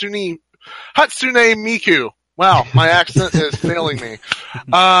 Hatsune Miku. Wow, my accent is failing me.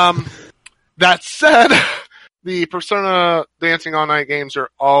 That said, the Persona Dancing All Night games are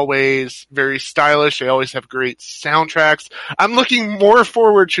always very stylish. They always have great soundtracks. I'm looking more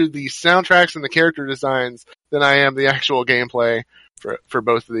forward to the soundtracks and the character designs than I am the actual gameplay for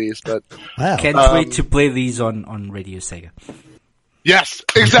both of these. But can't wait to play these on Radio Sega. Yes,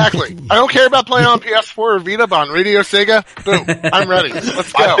 exactly. I don't care about playing on PS4 or Vita, but on Radio Sega, boom, I'm ready.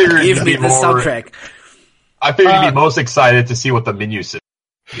 Let's go. Give me the soundtrack. I figured you'd be most excited to see what the menu system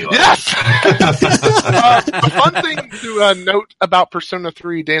would be like. Yes! The fun thing to note about Persona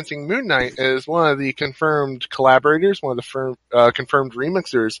 3 Dancing Moon Knight is one of the confirmed collaborators, one of the confirmed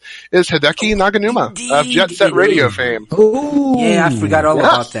remixers, is Hideki Naganuma of Jet Set Radio fame. Ooh. Yeah, I forgot all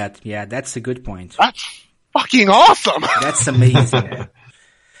about that. Yeah, that's a good point. That's fucking awesome! That's amazing.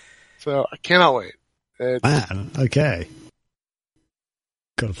 So, I cannot wait. Man, okay.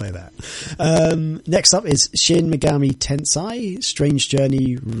 Gotta play that. Next up is Shin Megami Tensei Strange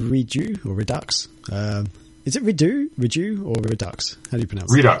Journey Reju or Redux. Is it Reju or Redux? How do you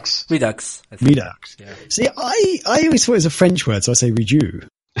pronounce Redux. it? Redux. Yeah. See, I always thought it was a French word, so I say Reju.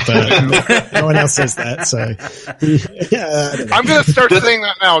 But no one else says that, so I'm going to start saying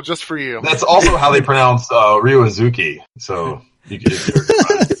that now just for you. That's also how they pronounce Ryo Hazuki. So you can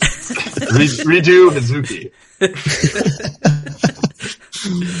redo Hazuki.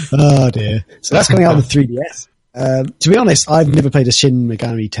 Oh dear. So that's coming out on the 3DS. To be honest, I've never played a Shin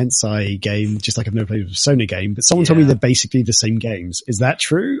Megami Tensei game, just like I've never played a Persona game, but someone told me they're basically the same games. Is that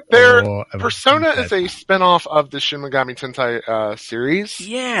true? Persona is a spin-off of the Shin Megami Tensei series.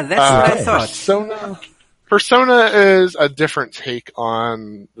 Yeah, that's what I thought. Persona is a different take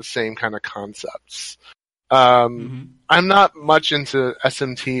on the same kind of concepts. I'm not much into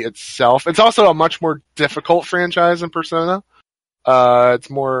SMT itself. It's also a much more difficult franchise than Persona.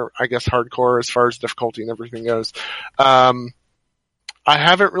 It's more, I guess, hardcore as far as difficulty and everything goes. I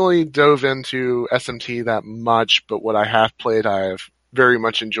haven't really dove into SMT that much, but what I have played, I have very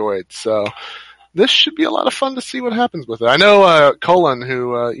much enjoyed. So this should be a lot of fun to see what happens with it. I know, Colin,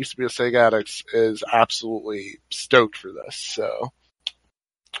 who used to be a Sega addict, is absolutely stoked for this. So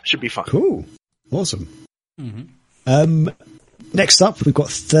should be fun. Cool. Awesome. Next up, we've got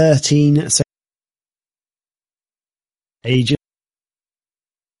 13 ages.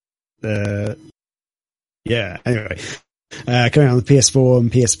 Anyway, coming out on the PS4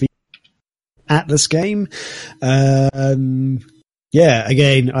 and PSP Atlas game. Again,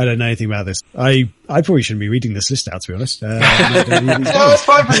 I don't know anything about this. I probably shouldn't be reading this list out, to be honest. No, it's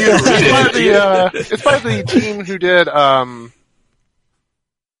fine for you to read it. It's by the team who did,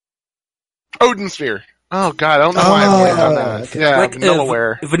 Odin Sphere. Oh god, I don't know why I'm blanking on that. Okay. Yeah, Like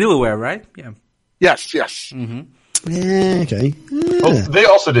Vanillaware. Vanillaware, right? Yeah. Yes. Yeah, okay. Oh, they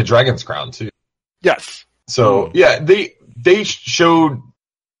also did Dragon's Crown too. Yes. So yeah, they showed.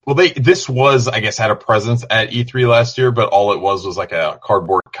 Well, this was, I guess, had a presence at E3 last year, but all it was like a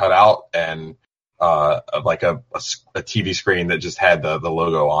cardboard cutout and like a TV screen that just had the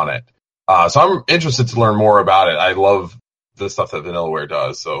logo on it. So I'm interested to learn more about it. I love the stuff that Vanillaware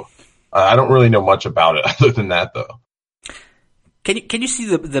does. So I don't really know much about it other than that, though. Can you see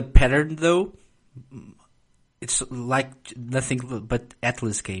the pattern though? It's like nothing but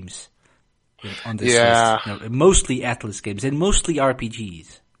Atlas games on this list. No, mostly Atlas games and mostly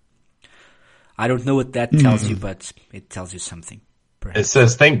RPGs. I don't know what that tells you, but it tells you something. Perhaps. It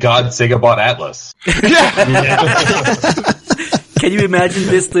says, "Thank God Sega bought Atlas." Can you imagine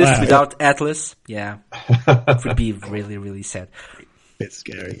this list without Atlas? Yeah, it would be really, really sad. Bit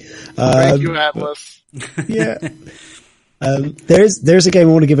scary. Thank you, Atlas. Yeah. There's a game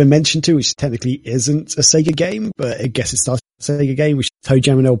I want to give a mention to, which technically isn't a Sega game, but I guess it starts a Sega game, which is Toe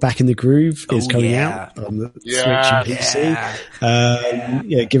Jam and Earl Back in the Groove is coming out on the Switch and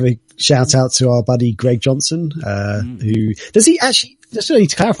PC. Give a shout out to our buddy Greg Johnson, who does he actually, just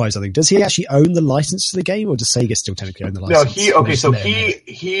need to clarify something, does he actually own the license to the game, or does Sega still technically own the license? No,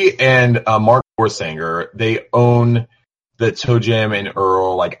 he and Mark Gorsanger, they own the Toe Jam and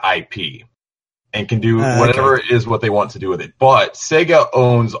Earl like IP. And can do whatever it is what they want to do with it. But Sega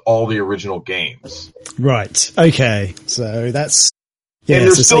owns all the original games. Right. Okay. So that's... Yeah, and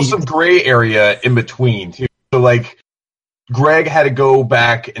there's still some gray area in between, too. So, like, Greg had to go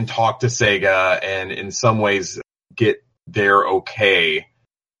back and talk to Sega and in some ways get their okay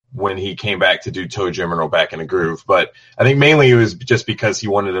when he came back to do Toe Jam and Earl Back in the Groove. But I think mainly it was just because he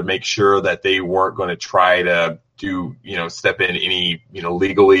wanted to make sure that they weren't going to try to do, step in any,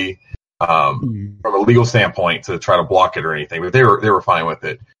 legally... from a legal standpoint to try to block it or anything, but they were fine with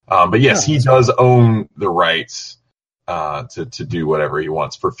it. But yes, he does own the rights to do whatever he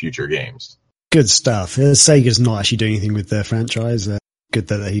wants for future games. Good stuff. Sega's not actually doing anything with their franchise. Good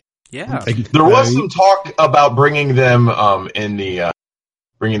that they. Yeah. There was some talk about bringing them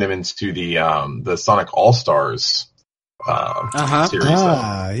into the Sonic All Stars series.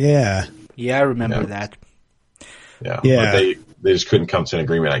 Yeah. Yeah, I remember that. Yeah. But they just couldn't come to an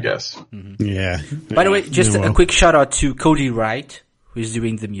agreement, I guess. Mm-hmm. Yeah. By the way, just a quick shout out to Cody Wright, who's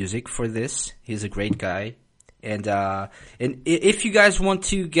doing the music for this. He's a great guy. And if you guys want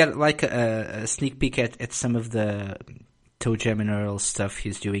to get like a sneak peek at some of the Toe Jam and Earl stuff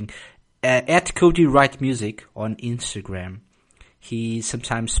he's doing, at Cody Wright Music on Instagram, he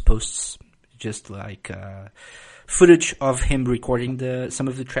sometimes posts just like footage of him recording some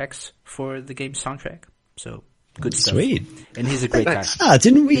of the tracks for the game soundtrack. So good stuff. Sweet. And he's a great guy.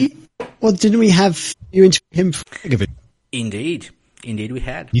 Didn't we have you into him for Indeed we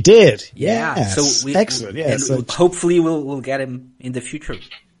had. You did? Yeah. Yes. So excellent. Yeah. And hopefully we'll get him in the future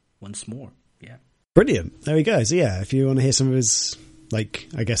once more. Yeah. Brilliant. There we go. So yeah, if you want to hear some of his, like,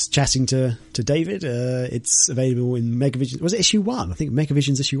 I guess, chatting to David, it's available in Megavision. Was it issue 1? I think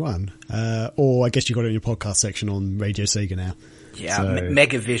Megavision's issue 1. Or I guess you got it in your podcast section on Radio Sega now. Yeah, So,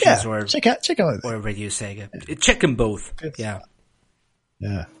 Megavisions or check out or Radio Sega. Check them both. Yeah.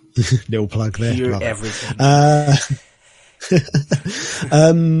 Yeah. Little plug there. Hear Love it. everything.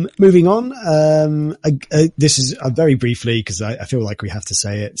 Moving on. This is very briefly because I feel like we have to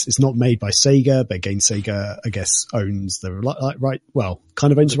say it. It's not made by Sega, but again, Sega, I guess, owns the right. Well,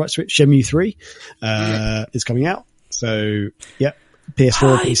 kind of owns the rights to it. Shenmue 3 is coming out. So yeah,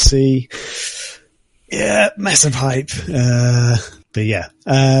 PS4, PC. Yeah, massive hype. But yeah,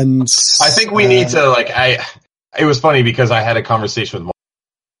 and I think we need to it was funny because I had a conversation with Mark,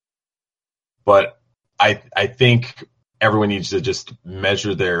 but I think everyone needs to just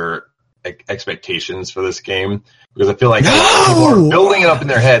measure their expectations for this game because I feel like a lot of people are building it up in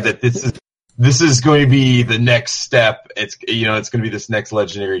their head that this is going to be the next step. It's going to be this next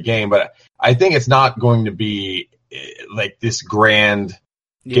legendary game, but I think it's not going to be like this grand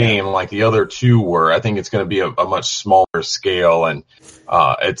game like the other two were. I think it's going to be a much smaller scale, and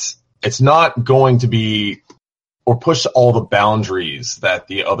it's not going to be or push all the boundaries that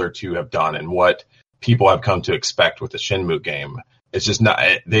the other two have done and what people have come to expect with the Shenmue game. It's just not,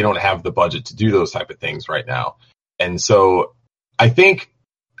 they don't have the budget to do those type of things right now. And so I think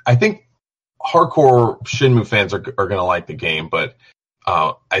hardcore Shenmue fans are going to like the game, but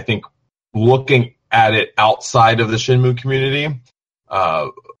I think looking at it outside of the Shenmue community,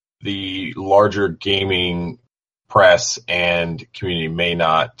 the larger gaming press and community may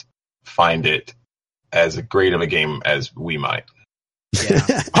not find it as great of a game as we might.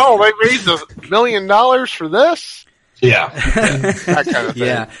 Yeah. Oh, they raised $1 million for this? Yeah. That kind of thing.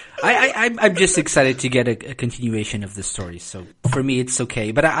 Yeah. I'm just excited to get a continuation of the story. So for me, it's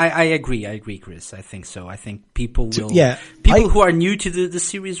okay. But I agree. I agree, Chris. I think so. I think people will, people who are new to the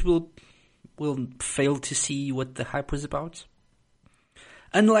series will fail to see what the hype was about.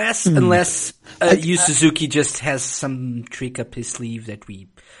 Unless Yu Suzuki just has some trick up his sleeve that we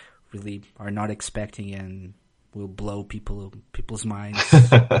really are not expecting and will blow people's minds.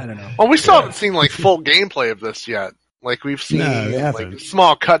 I don't know. Well, we still haven't seen full gameplay of this yet. We've seen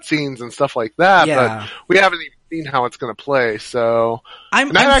small cutscenes and stuff like that, but we haven't even seen how it's going to play. So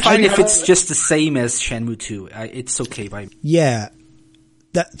I'm fine if it's just the same as Shenmue 2. It's okay by me. Yeah.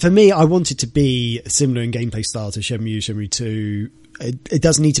 That, for me, I want it to be similar in gameplay style to Shenmue 2. It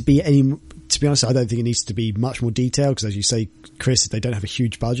doesn't need to be to be honest, I don't think it needs to be much more detailed because, as you say, Chris, they don't have a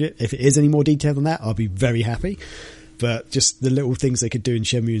huge budget. If it is any more detailed than that, I'll be very happy. But just the little things they could do in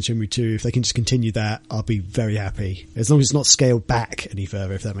Shenmue and Shenmue 2, if they can just continue that, I'll be very happy. As long as it's not scaled back any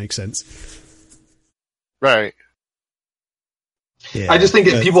further, if that makes sense. Right. Yeah, I just think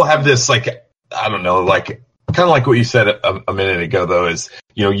that people have this, I don't know, kind of like what you said a minute ago, though, is,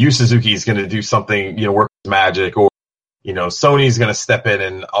 Yu Suzuki is going to do something, work with magic, or Sony's going to step in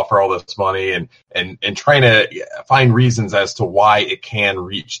and offer all this money and trying to find reasons as to why it can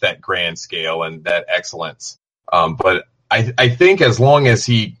reach that grand scale and that excellence. But I think as long as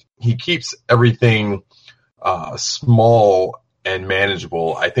he keeps everything small and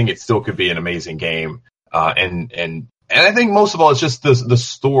manageable, I think it still could be an amazing game. And I think most of all, it's just the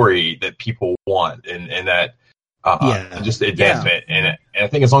story that people want and that just advancement. Yeah. And I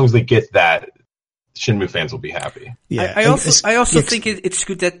think as long as they get that, Shenmue fans will be happy. Yeah, I also think it's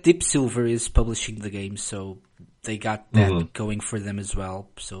good that Deep Silver is publishing the game, so they got that going for them as well.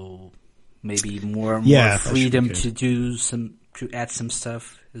 So maybe more freedom to add some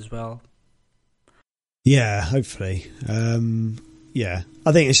stuff as well. Yeah, hopefully. I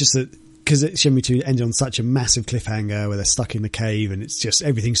think it's just that because Shenmue 2 ended on such a massive cliffhanger where they're stuck in the cave and it's just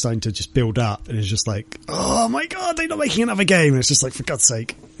everything's starting to just build up and it's just like, oh my god, they're not making another game. And it's just like, for God's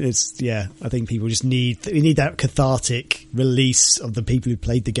sake. I think people just need that cathartic release of the people who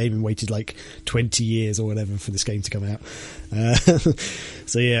played the game and waited 20 years or whatever for this game to come out.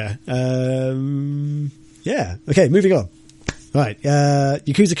 Okay, moving on. Right.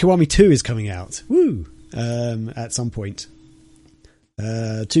 Yakuza Kiwami 2 is coming out. Woo! At some point.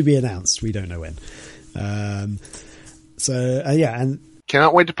 To be announced. We don't know when. And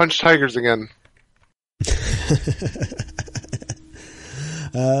cannot wait to punch tigers again.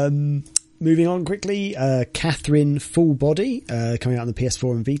 Moving on quickly, Catherine Full Body, coming out on the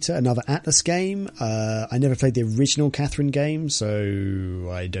PS4 and Vita, another Atlas game. I never played the original Catherine game,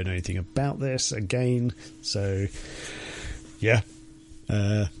 so I don't know anything about this again. So, yeah.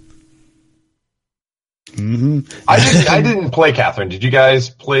 I didn't play Catherine. Did you guys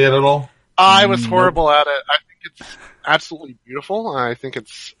play it at all? I was horrible at it. I think it's absolutely beautiful. I think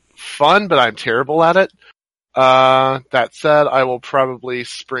it's fun, but I'm terrible at it. That said, I will probably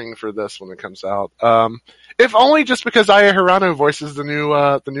spring for this when it comes out. If only just because Aya Hirano voices the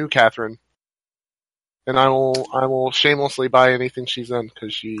new Catherine. and I will shamelessly buy anything she's in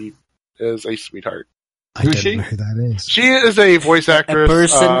because she is a sweetheart. Who's she? Know who that is. She is a voice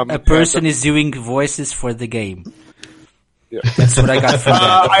actress. A person is doing voices for the game. Yeah. That's what I got from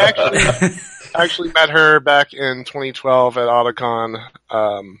that. I actually met her back in 2012 at Otakon.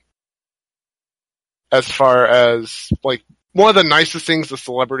 As far as like one of the nicest things the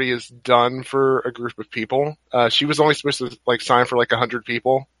celebrity has done for a group of people. She was only supposed to like sign for like 100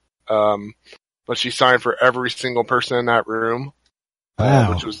 people, but she signed for every single person in that room,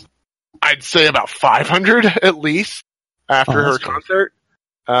 Wow. which was, I'd say, about 500 at least after her concert.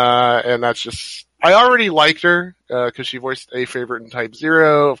 And that's just, I already liked her because she voiced a favorite in Type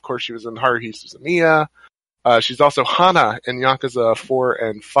 0. Of course, she was in Haruhi Suzumiya. She's also Hana in Yakuza 4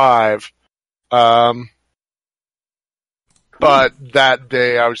 and 5. But that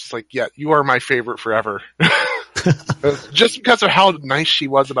day I was just like, yeah, you are my favorite forever. Just because of how nice she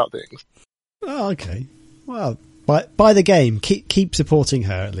was about things. Oh, okay. Well, buy the game. Keep supporting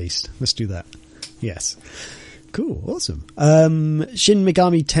her at least. Let's do that. Yes. Cool. Awesome. Shin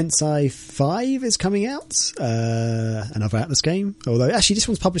Megami Tensei 5 is coming out. Another Atlas game. Although, actually, this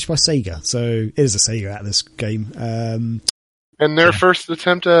one's published by SEGA. So it is a SEGA Atlas game. And their first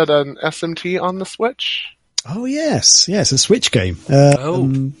attempt at an SMT on the Switch. Oh, yes. Yes, a Switch game.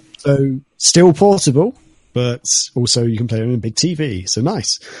 So still portable, but also you can play it on a big TV. So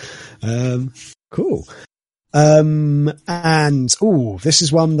nice. Cool. And, this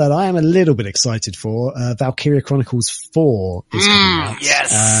is one that I am a little bit excited for. Valkyria Chronicles 4 is coming out.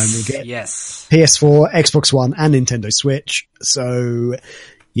 Yes. Yes. PS4, Xbox One, and Nintendo Switch. So,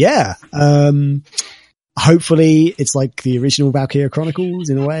 yeah. Hopefully it's like the original Valkyria Chronicles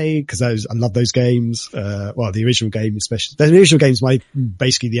in a way, because I love those games. Well, the original game especially. The original game is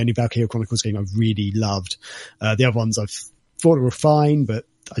basically the only Valkyria Chronicles game I've really loved. The other ones I've thought were fine, but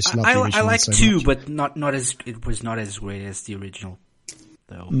I just love the original. I like so 2, much. but it was not as great as the original.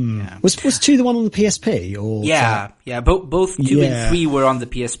 Though. Yeah. Was 2 the one on the PSP or? Yeah. Both 2 Yeah. and 3 were on the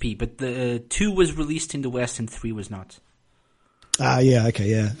PSP, but the 2 was released in the West and 3 was not. Yeah, okay,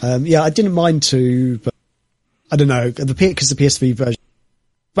 yeah. Yeah, I didn't mind 2, but I don't know, because the PS3 version,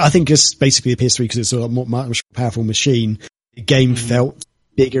 but I think just basically the PS3 because it's a much powerful machine, the game felt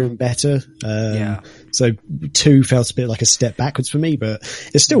bigger and better. So 2 felt a bit like a step backwards for me, but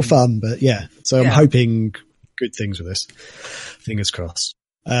it's still fun, but yeah. So I'm hoping good things with this. Fingers crossed.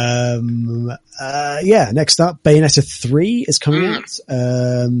 Next up, Bayonetta 3 is coming out.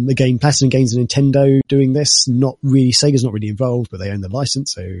 Again, Platinum Games and Nintendo doing this. Not really, Sega's not really involved, but they own the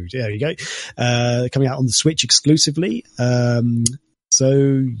license, so there you go. Coming out on the Switch exclusively. The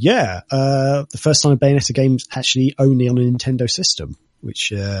first time a Bayonetta game's actually only on a Nintendo system,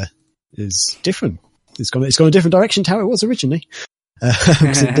 which is different. It's gone a different direction to how it was originally.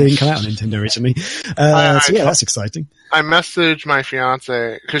 Because it didn't come out on Nintendo originally. That's exciting. I messaged my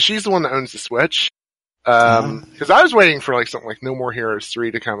fiance because she's the one that owns the Switch. Because I was waiting for like something like No More Heroes 3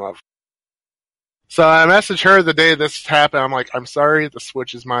 to come up. So I messaged her the day this happened. I'm like, I'm sorry, the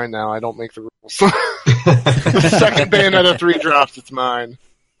Switch is mine now. I don't make the rules. The second Bayonetta 3 drops, it's mine.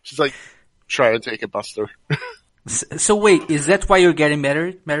 She's like, try to take it, Buster. So wait, is that why you're getting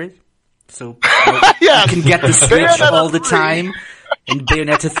married? So Yes. you can get the Switch Bayonetta all the 3. time in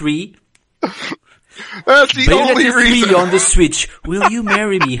Bayonetta 3? That's the only Bayonetta 3 reason. on the Switch. Will you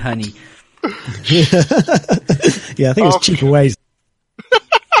marry me, honey? Yeah, I think it's cheaper ways.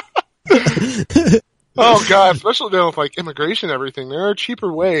 Oh god, especially now with like immigration and everything. There are cheaper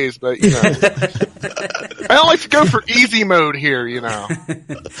ways, but you know. I don't like to go for easy mode here, you know.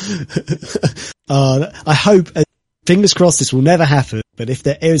 I hope, fingers crossed this will never happen, but if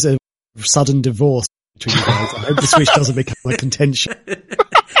there is a sudden divorce between you guys, I hope the Switch doesn't become a contention.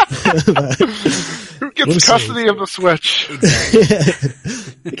 Who gets custody of the Switch?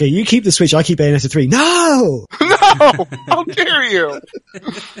 Okay, you keep the Switch, I keep Bayonetta 3. No! No! How dare you?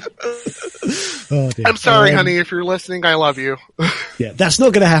 Oh, dear. I'm sorry, honey, if you're listening, I love you. Yeah, that's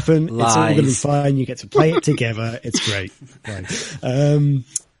not going to happen. It's all going to be Lies. fine. You get to play it together. It's great. Fine.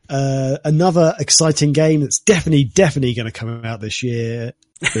 Another exciting game that's definitely going to come out this year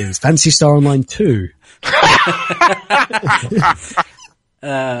is Phantasy Star Online 2.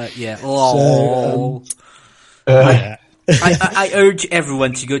 Lol. I urge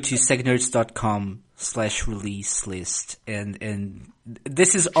everyone to go to SEGANerds.com/release list, and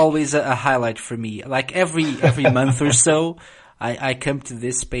this is always a highlight for me. Like every month or so, I come to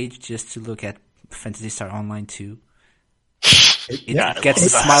this page just to look at Phantasy Star Online 2. It gets a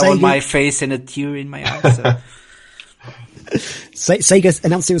smile on my face and a tear in my eye. So. Sega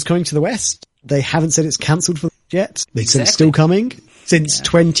announced it was coming to the West. They haven't said it's cancelled yet. They said it's still coming. since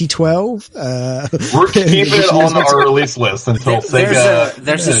 2012. We're keeping it on our release list until Sega.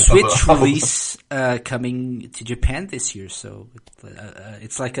 There's a Switch release coming to Japan this year, so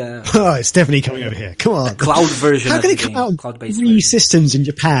it's like a. Oh, it's definitely coming over here. Come on, cloud version. How of can the it come game, out on cloud-based 3 version. systems in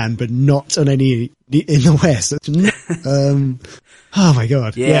Japan, but not on any in the West? Oh my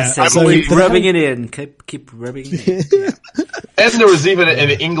god! Yeah, So keep the- rubbing it in. Keep rubbing it in. Yeah. And there was even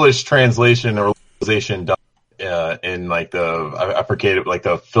an English translation or localization done in like I forget it, like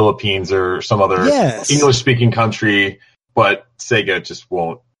the Philippines or some other English speaking country, but Sega just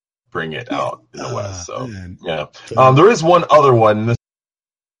won't bring it out in the West. So yeah, there is one other one. This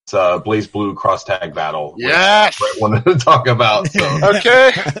is Blaze Blue Cross Tag Battle. Yes, Brett wanted to talk about. So.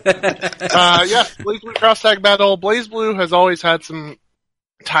 Okay. Yes, Blaze Blue Cross Tag Battle. Blaze Blue has always had some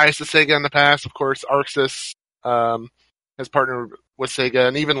ties to Sega in the past. Of course, Arxis has partnered with Sega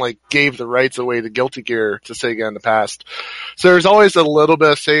and even like gave the rights away to Guilty Gear to Sega in the past. So there's always a little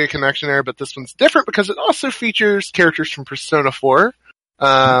bit of Sega connection there, but this one's different because it also features characters from Persona 4,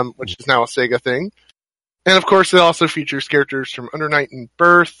 which is now a Sega thing. And of course, it also features characters from Under Night and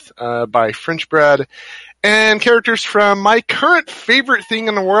Birth by French Bread, and characters from my current favorite thing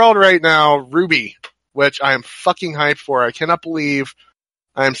in the world right now, Ruby, which I am fucking hyped for. I cannot believe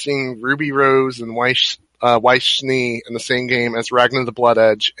I'm seeing Ruby Rose and Weiss Schnee in the same game as Ragnar the Blood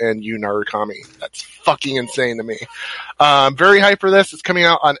Edge and Yu Narukami. That's fucking insane to me. Very hyped for this. It's coming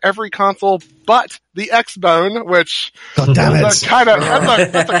out on every console but the Xbone, which God damn it. that's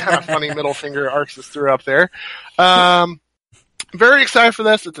a kind of funny middle finger Arxis threw up there. Very excited for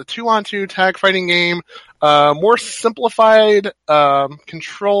this. It's a 2-on-2 tag fighting game. More simplified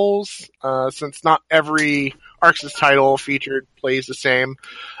controls, since not every Arxis title featured plays the same.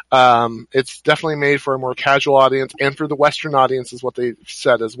 It's definitely made for a more casual audience and for the Western audience is what they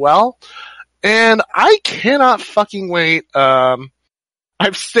said as well. And I cannot fucking wait. I've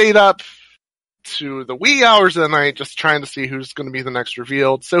stayed up to the wee hours of the night just trying to see who's going to be the next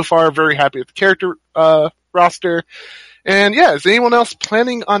revealed. So far, very happy with the character roster. And yeah, is anyone else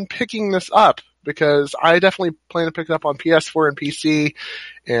planning on picking this up? Because I definitely plan to pick it up on PS4 and PC,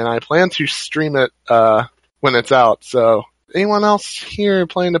 and I plan to stream it when it's out. So anyone else here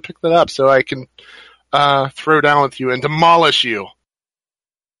planning to pick that up so I can throw down with you and demolish you?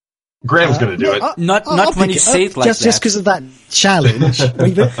 Graham's going to do it. Not I'll when pick you say it like just that. because of that challenge.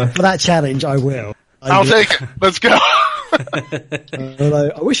 For that challenge, I will. I'll take it. Let's go.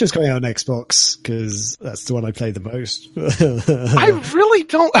 Although I wish it was coming out on Xbox because that's the one I play the most. I really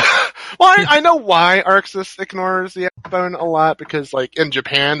don't. Well, I know why Arxis ignores the Xbone a lot because, like, in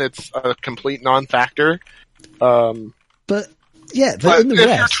Japan, it's a complete non-factor. But yeah, But in the if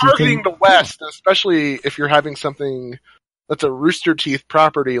West, you're targeting the West, especially if you're having something that's a Rooster Teeth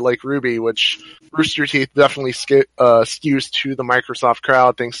property like Ruby, which Rooster Teeth definitely skews to the Microsoft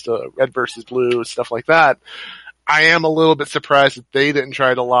crowd thanks to Red versus Blue, stuff like that. I am a little bit surprised that they didn't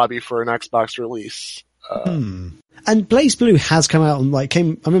try to lobby for an Xbox release. And Blaze Blue has come out on I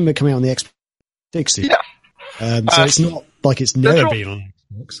remember coming out on the Xbox 360. Yeah. So it's not like it's never been on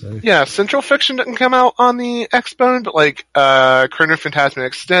Xbox. So. Yeah, Central Fiction didn't come out on the Xbone, but like Chrono Phantasm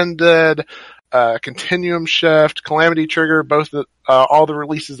Extended, Continuum Shift, Calamity Trigger, all the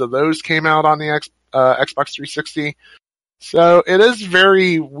releases of those came out on the Xbox 360. So it is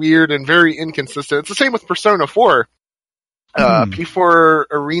very weird and very inconsistent. It's the same with Persona 4. P4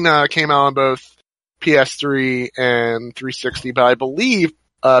 Arena came out on both PS3 and 360, but I believe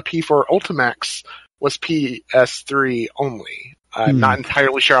P4 Ultimax was PS3 only. I'm not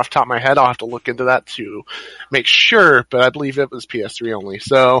entirely sure off the top of my head. I'll have to look into that to make sure, but I believe it was PS3 only.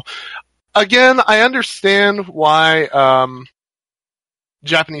 So, again, I understand why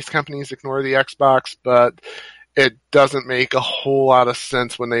Japanese companies ignore the Xbox, but it doesn't make a whole lot of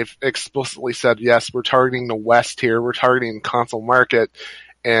sense when they've explicitly said, yes, we're targeting the West here, we're targeting the console market,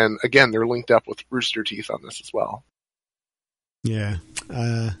 and again, they're linked up with Rooster Teeth on this as well. Yeah.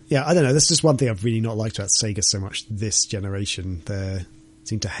 I don't know. That's just one thing I've really not liked about Sega so much this generation. They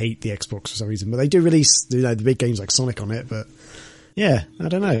seem to hate the Xbox for some reason, but they do release the big games like Sonic on it, but yeah, I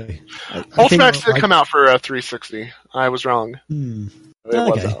don't know. Ultimax did come out for 360. I was wrong. It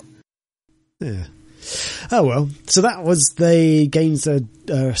was out. Yeah. Oh well, so that was the games that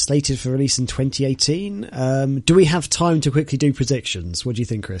are slated for release in 2018. Do we have time to quickly do predictions? What do you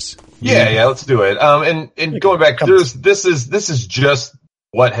think, Chris? Yeah, let's do it. And going back, this is just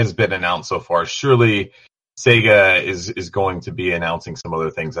what has been announced so far. Surely Sega is going to be announcing some other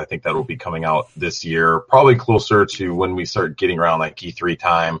things. I think that will be coming out this year, probably closer to when we start getting around like E3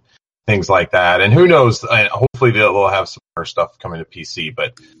 time, things like that. And who knows? Hopefully they'll have some more stuff coming to PC,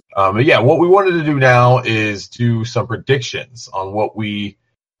 but But yeah, what we wanted to do now is do some predictions on what we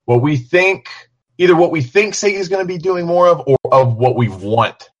think, either what we think Sega is going to be doing more of, or of what we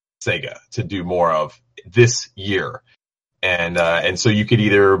want Sega to do more of this year. And so you could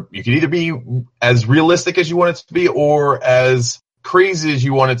either be as realistic as you want it to be, or as crazy as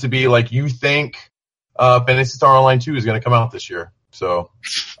you want it to be. Like you think Phantasy Star Online 2 is going to come out this year. So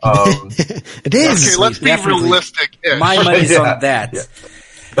it is. Okay, let's be realistic. My money's on that.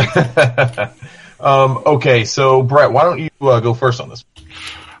 Yeah. Okay, so Brett, why don't you go first on this?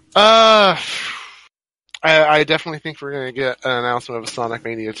 I definitely think we're going to get an announcement of Sonic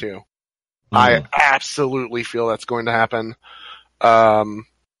Mania 2. I absolutely feel that's going to happen. I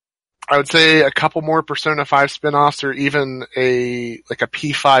would say a couple more Persona 5 spin-offs, or even a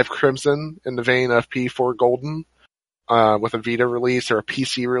P5 Crimson in the vein of P4 Golden, with a Vita release or a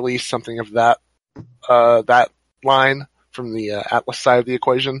PC release, something of that line from the Atlas side of the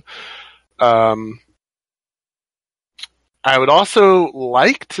equation. I would also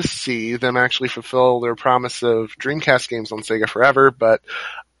like to see them actually fulfill their promise of Dreamcast games on Sega Forever, but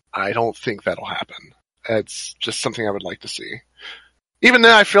I don't think that'll happen. It's just something I would like to see. Even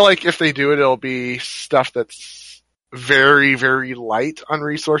then, I feel like if they do it, it'll be stuff that's very, very light on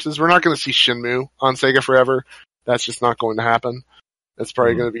resources. We're not going to see Shenmue on Sega Forever. That's just not going to happen. It's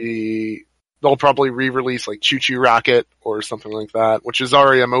probably going to be... They'll probably re-release like Choo Choo Rocket or something like that, which is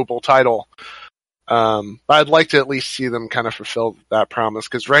already a mobile title. But I'd like to at least see them kind of fulfill that promise,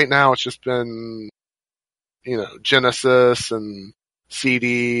 because right now it's just been, Genesis and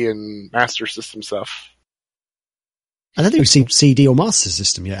CD and Master System stuff. I don't think we've seen CD or Master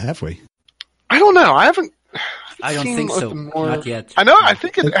System yet, have we? I don't know. I don't think so. Not yet. I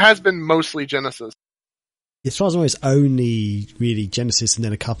think it has been mostly Genesis. As far as I know, it's only really Genesis and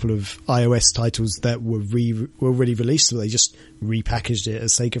then a couple of iOS titles that were already released, so they just repackaged it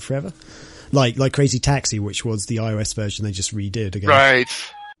as Sega Forever. Like Crazy Taxi, which was the iOS version they just redid again. Right.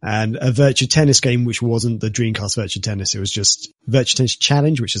 And a Virtua Tennis game, which wasn't the Dreamcast Virtua Tennis. It was just Virtua Tennis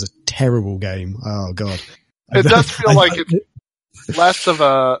Challenge, which is a terrible game. Oh, God. It does feel like it's less of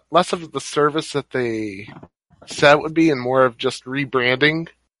the service that they said it would be, and more of just rebranding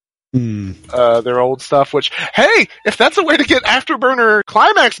their old stuff, which, hey, if that's a way to get Afterburner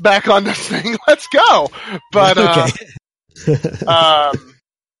Climax back on this thing, let's go. But,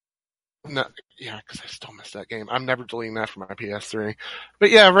 no, yeah, because I still miss that game. I'm never deleting that from my PS3. But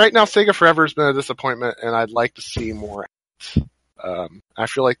yeah, right now Sega Forever has been a disappointment, and I'd like to see more. I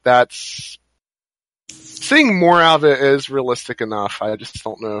feel like seeing more out of it is realistic enough. I just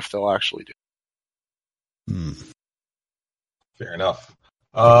don't know if they'll actually do. Fair enough.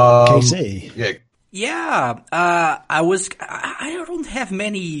 KC. Yeah. Yeah, I don't have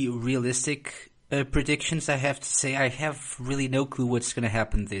many realistic predictions, I have to say. I have really no clue what's going to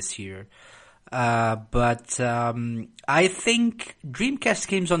happen this year. But I think Dreamcast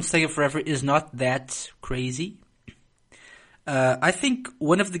games on Sega Forever is not that crazy. I think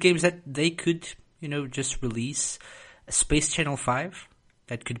one of the games that they could, just release, Space Channel 5,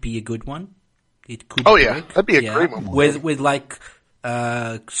 that could be a good one. It could work. Yeah, that'd be a great one. With like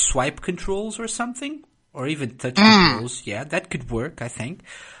swipe controls or something, or even touch controls. Yeah, that could work, I think.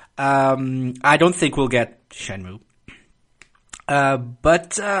 I don't think we'll get Shenmue.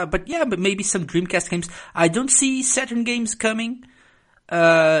 But maybe some Dreamcast games. I don't see Saturn games coming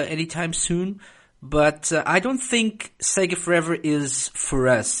anytime soon, but I don't think Sega Forever is for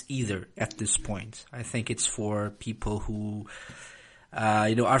us either at this point. I think it's for people who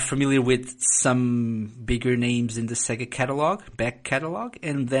are familiar with some bigger names in the Sega back catalog,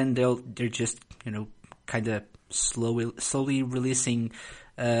 and then they're just kind of slowly releasing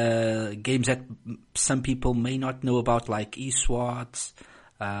games that some people may not know about, like eSWAT,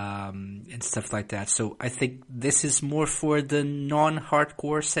 and stuff like that. So I think this is more for the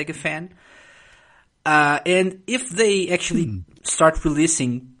non-hardcore Sega fan. And if they actually start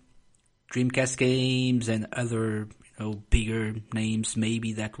releasing Dreamcast games and other, bigger names,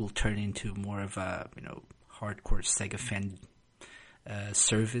 maybe that will turn into more of a, hardcore Sega fan,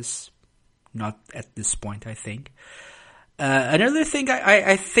 service. Not at this point, I think. Another thing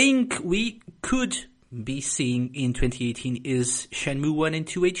I think we could be seeing in 2018 is Shenmue 1 and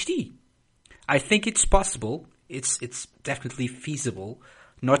 2 HD. I think it's possible. It's definitely feasible.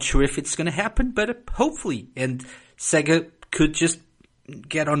 Not sure if it's going to happen, but hopefully. And Sega could just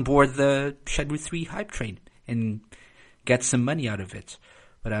get on board the Shenmue 3 hype train and get some money out of it.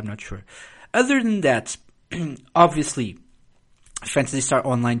 But I'm not sure. Other than that, obviously, Phantasy Star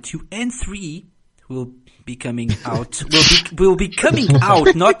Online 2 and 3 will be coming out. Will be coming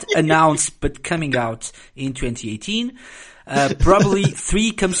out, not announced, but coming out in 2018. Probably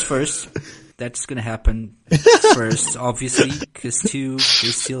 3 comes first. That's gonna happen first, obviously, because 2 they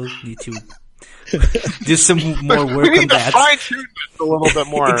still need to do some more work on that. Fine-tune this a little bit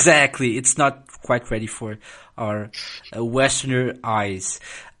more. Exactly, it's not quite ready for our Westerner eyes.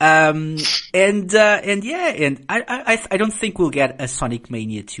 And I don't think we'll get a Sonic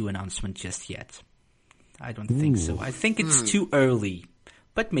Mania 2 announcement just yet. I don't think so. I think it's too early,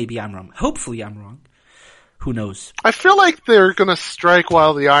 but maybe I'm wrong. Hopefully I'm wrong. Who knows? I feel like they're gonna strike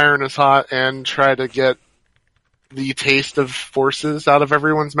while the iron is hot and try to get the taste of Forces out of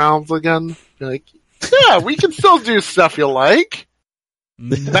everyone's mouths again. Be like, yeah, we can still do stuff you like.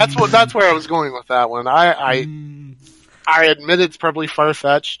 That's where I was going with that one. I admit it's probably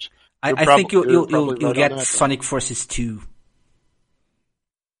far-fetched. I think you'll get Sonic Forces 2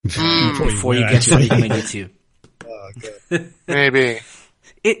 before you get Sonic Mania 2. Oh, Maybe.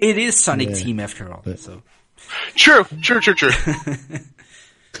 It is Sonic Team after all, so. True.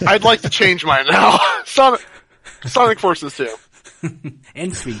 I'd like to change mine now. Sonic Forces 2.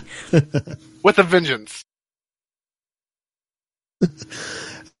 And 3. With a vengeance.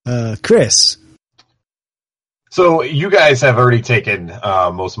 Chris. So you guys have already taken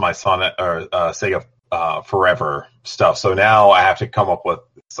most of my Sonic or Sega Forever stuff. So now I have to come up with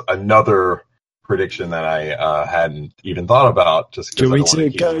another prediction that I hadn't even thought about. Just do we to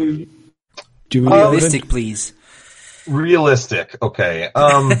go? Do we realistic, please? Realistic, okay.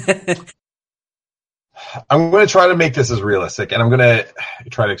 I'm going to try to make this as realistic, and I'm going to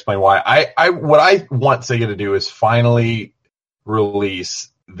try to explain why. What I want Sega to do is finally release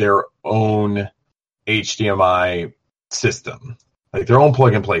their own HDMI system, like their own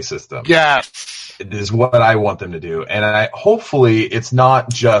plug-and-play system. Yes, it is what I want them to do, and hopefully it's not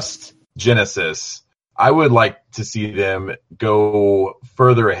just Genesis. I would like to see them go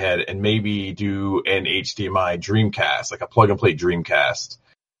further ahead and maybe do an HDMI Dreamcast, like a plug-and-play Dreamcast.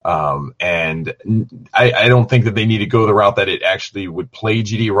 And I don't think that they need to go the route that it actually would play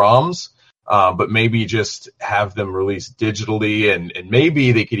GD-ROMs, but maybe just have them released digitally, and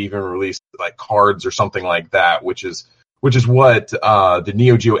maybe they could even release like cards or something like that, which is what the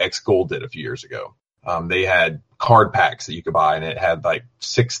Neo Geo X Gold did a few years ago. They had card packs that you could buy, and it had like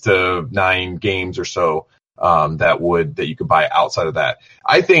 6 to 9 games or so that you could buy outside of that.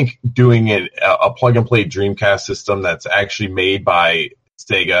 I think doing a plug and play Dreamcast system that's actually made by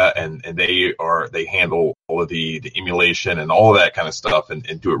Sega and they handle all of the emulation and all of that kind of stuff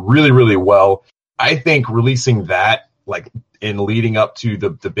and do it really, really well. I think releasing that like in leading up to the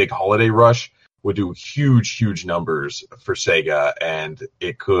big holiday rush would do huge numbers for Sega, and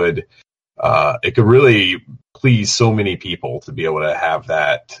it could really please so many people to be able to have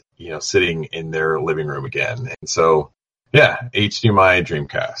that, sitting in their living room again. And so, yeah, HDMI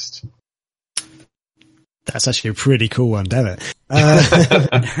Dreamcast. That's actually a pretty cool one, damn it.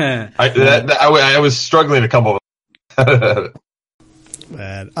 I was struggling to come up with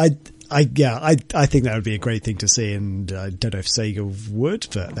Man, I think that would be a great thing to see, and I don't know if Sega would,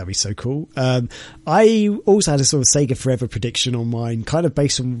 but that'd be so cool. I also had a sort of Sega Forever prediction on mine, kind of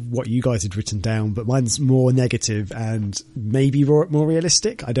based on what you guys had written down, but mine's more negative and maybe more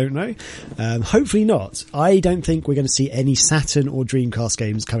realistic. I don't know. Hopefully not. I don't think we're going to see any Saturn or Dreamcast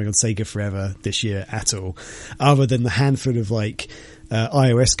games coming on Sega Forever this year at all, other than the handful of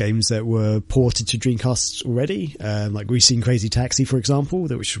iOS games that were ported to Dreamcast already, like we've seen Crazy Taxi, for example,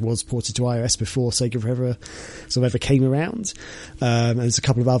 which was ported to iOS before Sega Forever sort of ever came around. And there's a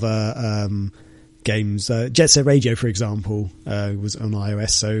couple of other games. Jet Set Radio, for example, was on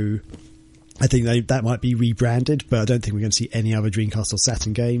iOS, so I think that might be rebranded, but I don't think we're going to see any other Dreamcast or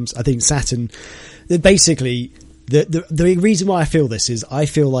Saturn games. I think Saturn, basically, the reason why I feel this is I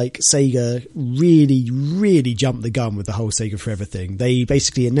feel like Sega really jumped the gun with the whole Sega Forever thing. They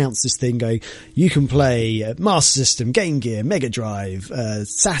basically announced this thing going, you can play Master System, Game Gear, Mega Drive,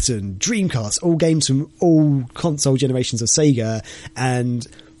 Saturn, Dreamcast, all games from all console generations of Sega, and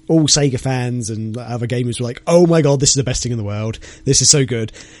all Sega fans and other gamers were like, oh my god, this is the best thing in the world. This is so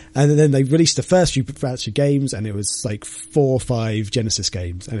good. And then they released the first few batch of games, and it was like 4 or 5 Genesis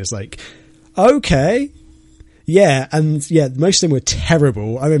games, and it's like, okay. Yeah, and most of them were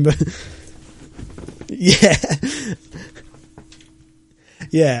terrible. I remember. Yeah,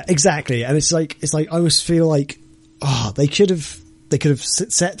 exactly. And it's like I always feel like, they could have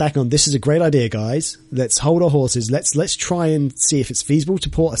set back on, this is a great idea, guys. Let's hold our horses. Let's try and see if it's feasible to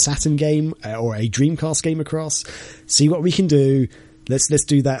port a Saturn game or a Dreamcast game across. See what we can do. Let's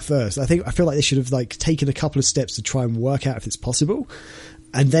do that first. I feel like they should have taken a couple of steps to try and work out if it's possible.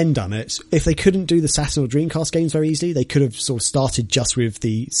 and then done it. If they couldn't do the Saturn or Dreamcast games very easily, they could have sort of started just with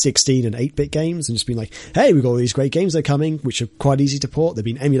the 16 and 8-bit games and just been like, hey, we've got all these great games that are coming, which are quite easy to port. They've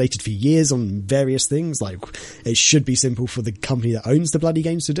been emulated for years on various things. Like, it should be simple for the company that owns the bloody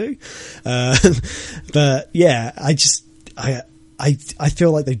games to do. But yeah, I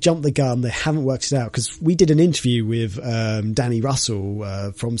feel like they've jumped the gun. They haven't worked it out, because we did an interview with Danny Russell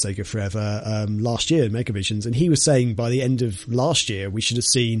from Sega Forever last year in Megavisions, and he was saying by the end of last year we should have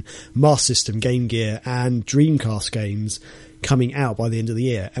seen Master System, Game Gear and Dreamcast games coming out by the end of the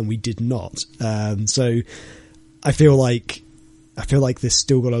year, and we did not. So I feel like this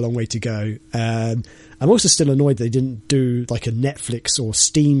still got a long way to go. I'm also still annoyed they didn't do like a Netflix or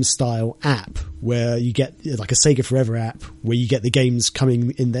Steam style app where you get like a Sega Forever app where you get the games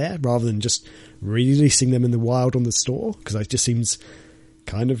coming in there rather than just releasing them in the wild on the store, because it just seems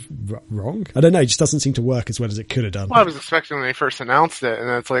kind of wrong. I don't know. It just doesn't seem to work as well as it could have done. Well, I was expecting when they first announced it, and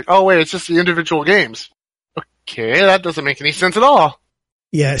it's like, oh wait, it's just the individual games. Okay, that doesn't make any sense at all.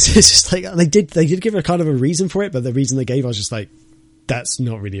 Yeah, it's just like they did give a kind of a reason for it, but the reason they gave, I was just like, that's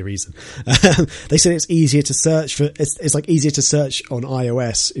not really a reason. They said it's easier to search for. It's like easier to search on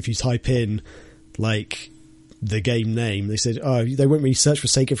iOS if you type in like the game name. They said, oh, they won't really search for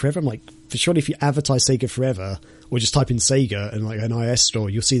Sega Forever. I'm like, for surely if you advertise Sega Forever or just type in Sega in like an iOS store,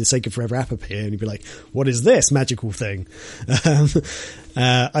 you'll see the Sega Forever app appear, and you'll be like, what is this magical thing?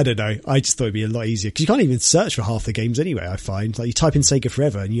 I don't know. I just thought it'd be a lot easier, because you can't even search for half the games anyway. I find like you type in Sega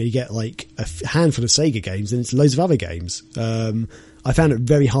Forever and you get like a handful of Sega games, and it's loads of other games. I found it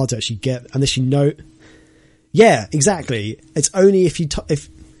very hard to actually get, unless you know. Yeah, exactly. It's only if you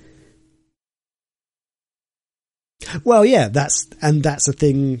well, yeah, that's the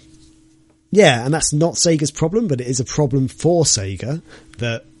thing. Yeah, and that's not Sega's problem, but it is a problem for Sega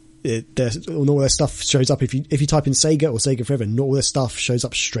that not all their stuff shows up. If you type in Sega or Sega Forever, not all their stuff shows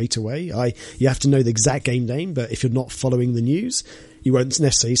up straight away. You have to know the exact game name, but if you're not following the news, you won't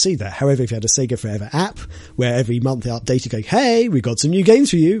necessarily see that. However, if you had a Sega Forever app where every month they update it going, hey, we got some new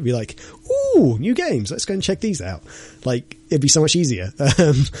games for you, be like, ooh, new games, let's go and check these out. Like, it'd be so much easier.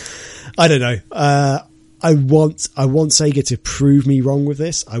 I don't know. I want Sega to prove me wrong with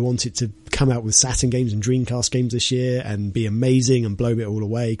this. I want it to come out with Saturn games and Dreamcast games this year and be amazing and blow it all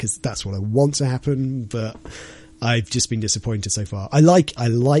away, because that's what I want to happen, but I've just been disappointed so far. I like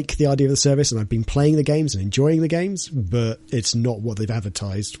the idea of the service, and I've been playing the games and enjoying the games, but it's not what they've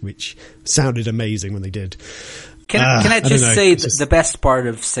advertised, which sounded amazing when they did. Can I just say the best part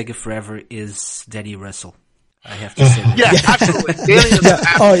of Sega Forever is Danny Russell? I have to say that. Yeah, absolutely. Danny is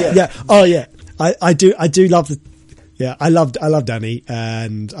Oh yeah. I do love I love Danny,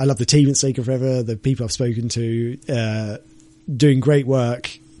 and I love the team at Sega Forever, the people I've spoken to, doing great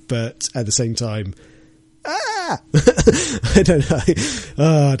work, but at the same time, I don't know.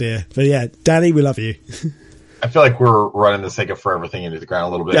 Oh dear. But yeah, Danny, we love you. I feel like we're running the Sega Forever thing into the ground a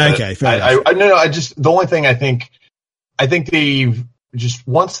little bit. Okay, fair enough. The only thing I think they've just,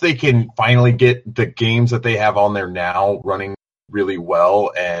 once they can finally get the games that they have on there now running really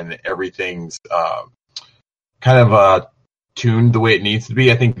well and everything's kind of tuned the way it needs to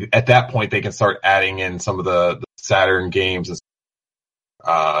be, I think at that point they can start adding in some of the Saturn games and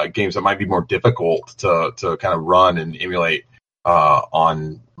games that might be more difficult to kind of run and emulate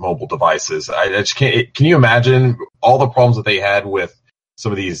on mobile devices. I just can't. Can you imagine all the problems that they had with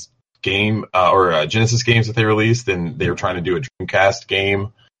some of these Genesis games that they released, and they were trying to do a Dreamcast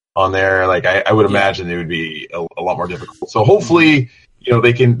game on there? Like I would imagine it would be a lot more difficult. So hopefully,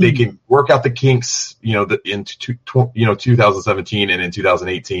 they can work out the kinks. In 2017 and in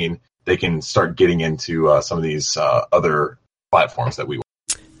 2018, they can start getting into some of these other platforms that we want.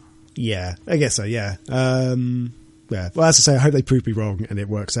 Yeah, I guess so. Yeah. Yeah. Well, as I say, I hope they prove me wrong and it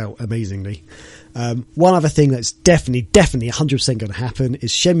works out amazingly. One other thing that's definitely 100% going to happen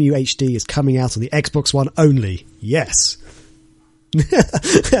is Shenmue HD is coming out on the Xbox One only. Yes.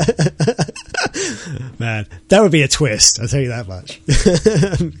 Man, that would be a twist, I'll tell you that much.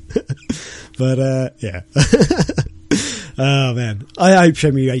 But yeah. Oh man, I hope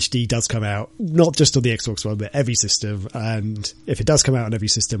Shenmue HD does come out, not just on the Xbox One, but every system. And if it does come out on every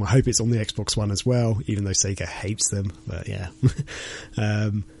system, I hope it's on the Xbox One as well, even though Sega hates them. But yeah.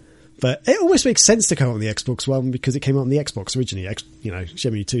 But it almost makes sense to come out on the Xbox One because it came out on the Xbox originally.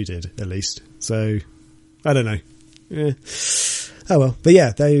 Shenmue 2 did, at least. So, I don't know. Yeah. Oh well. But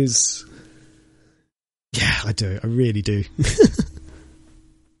yeah, those... Yeah, I do. I really do.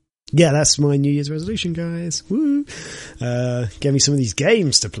 Yeah, that's my New Year's resolution, guys. Woo! Get me some of these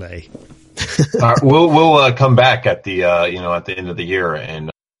games to play. We'll come back at the at the end of the year and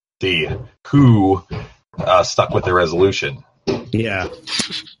see who stuck with the resolution. Yeah.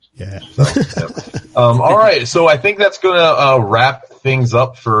 Yeah. All right. So I think that's going to wrap things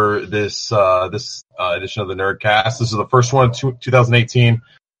up for this edition of the Nerdcast. This is the first one of 2018.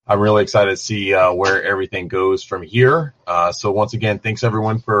 I'm really excited to see where everything goes from here. So once again, thanks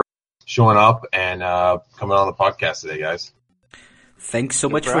everyone for showing up and coming on the podcast today, guys. Thanks so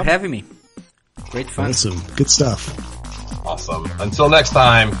much for having me. Great fun. Awesome. Good stuff. Awesome. Until next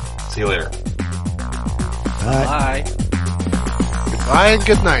time, see you later. Bye. Bye. Goodbye and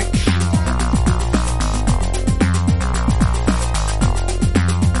good night.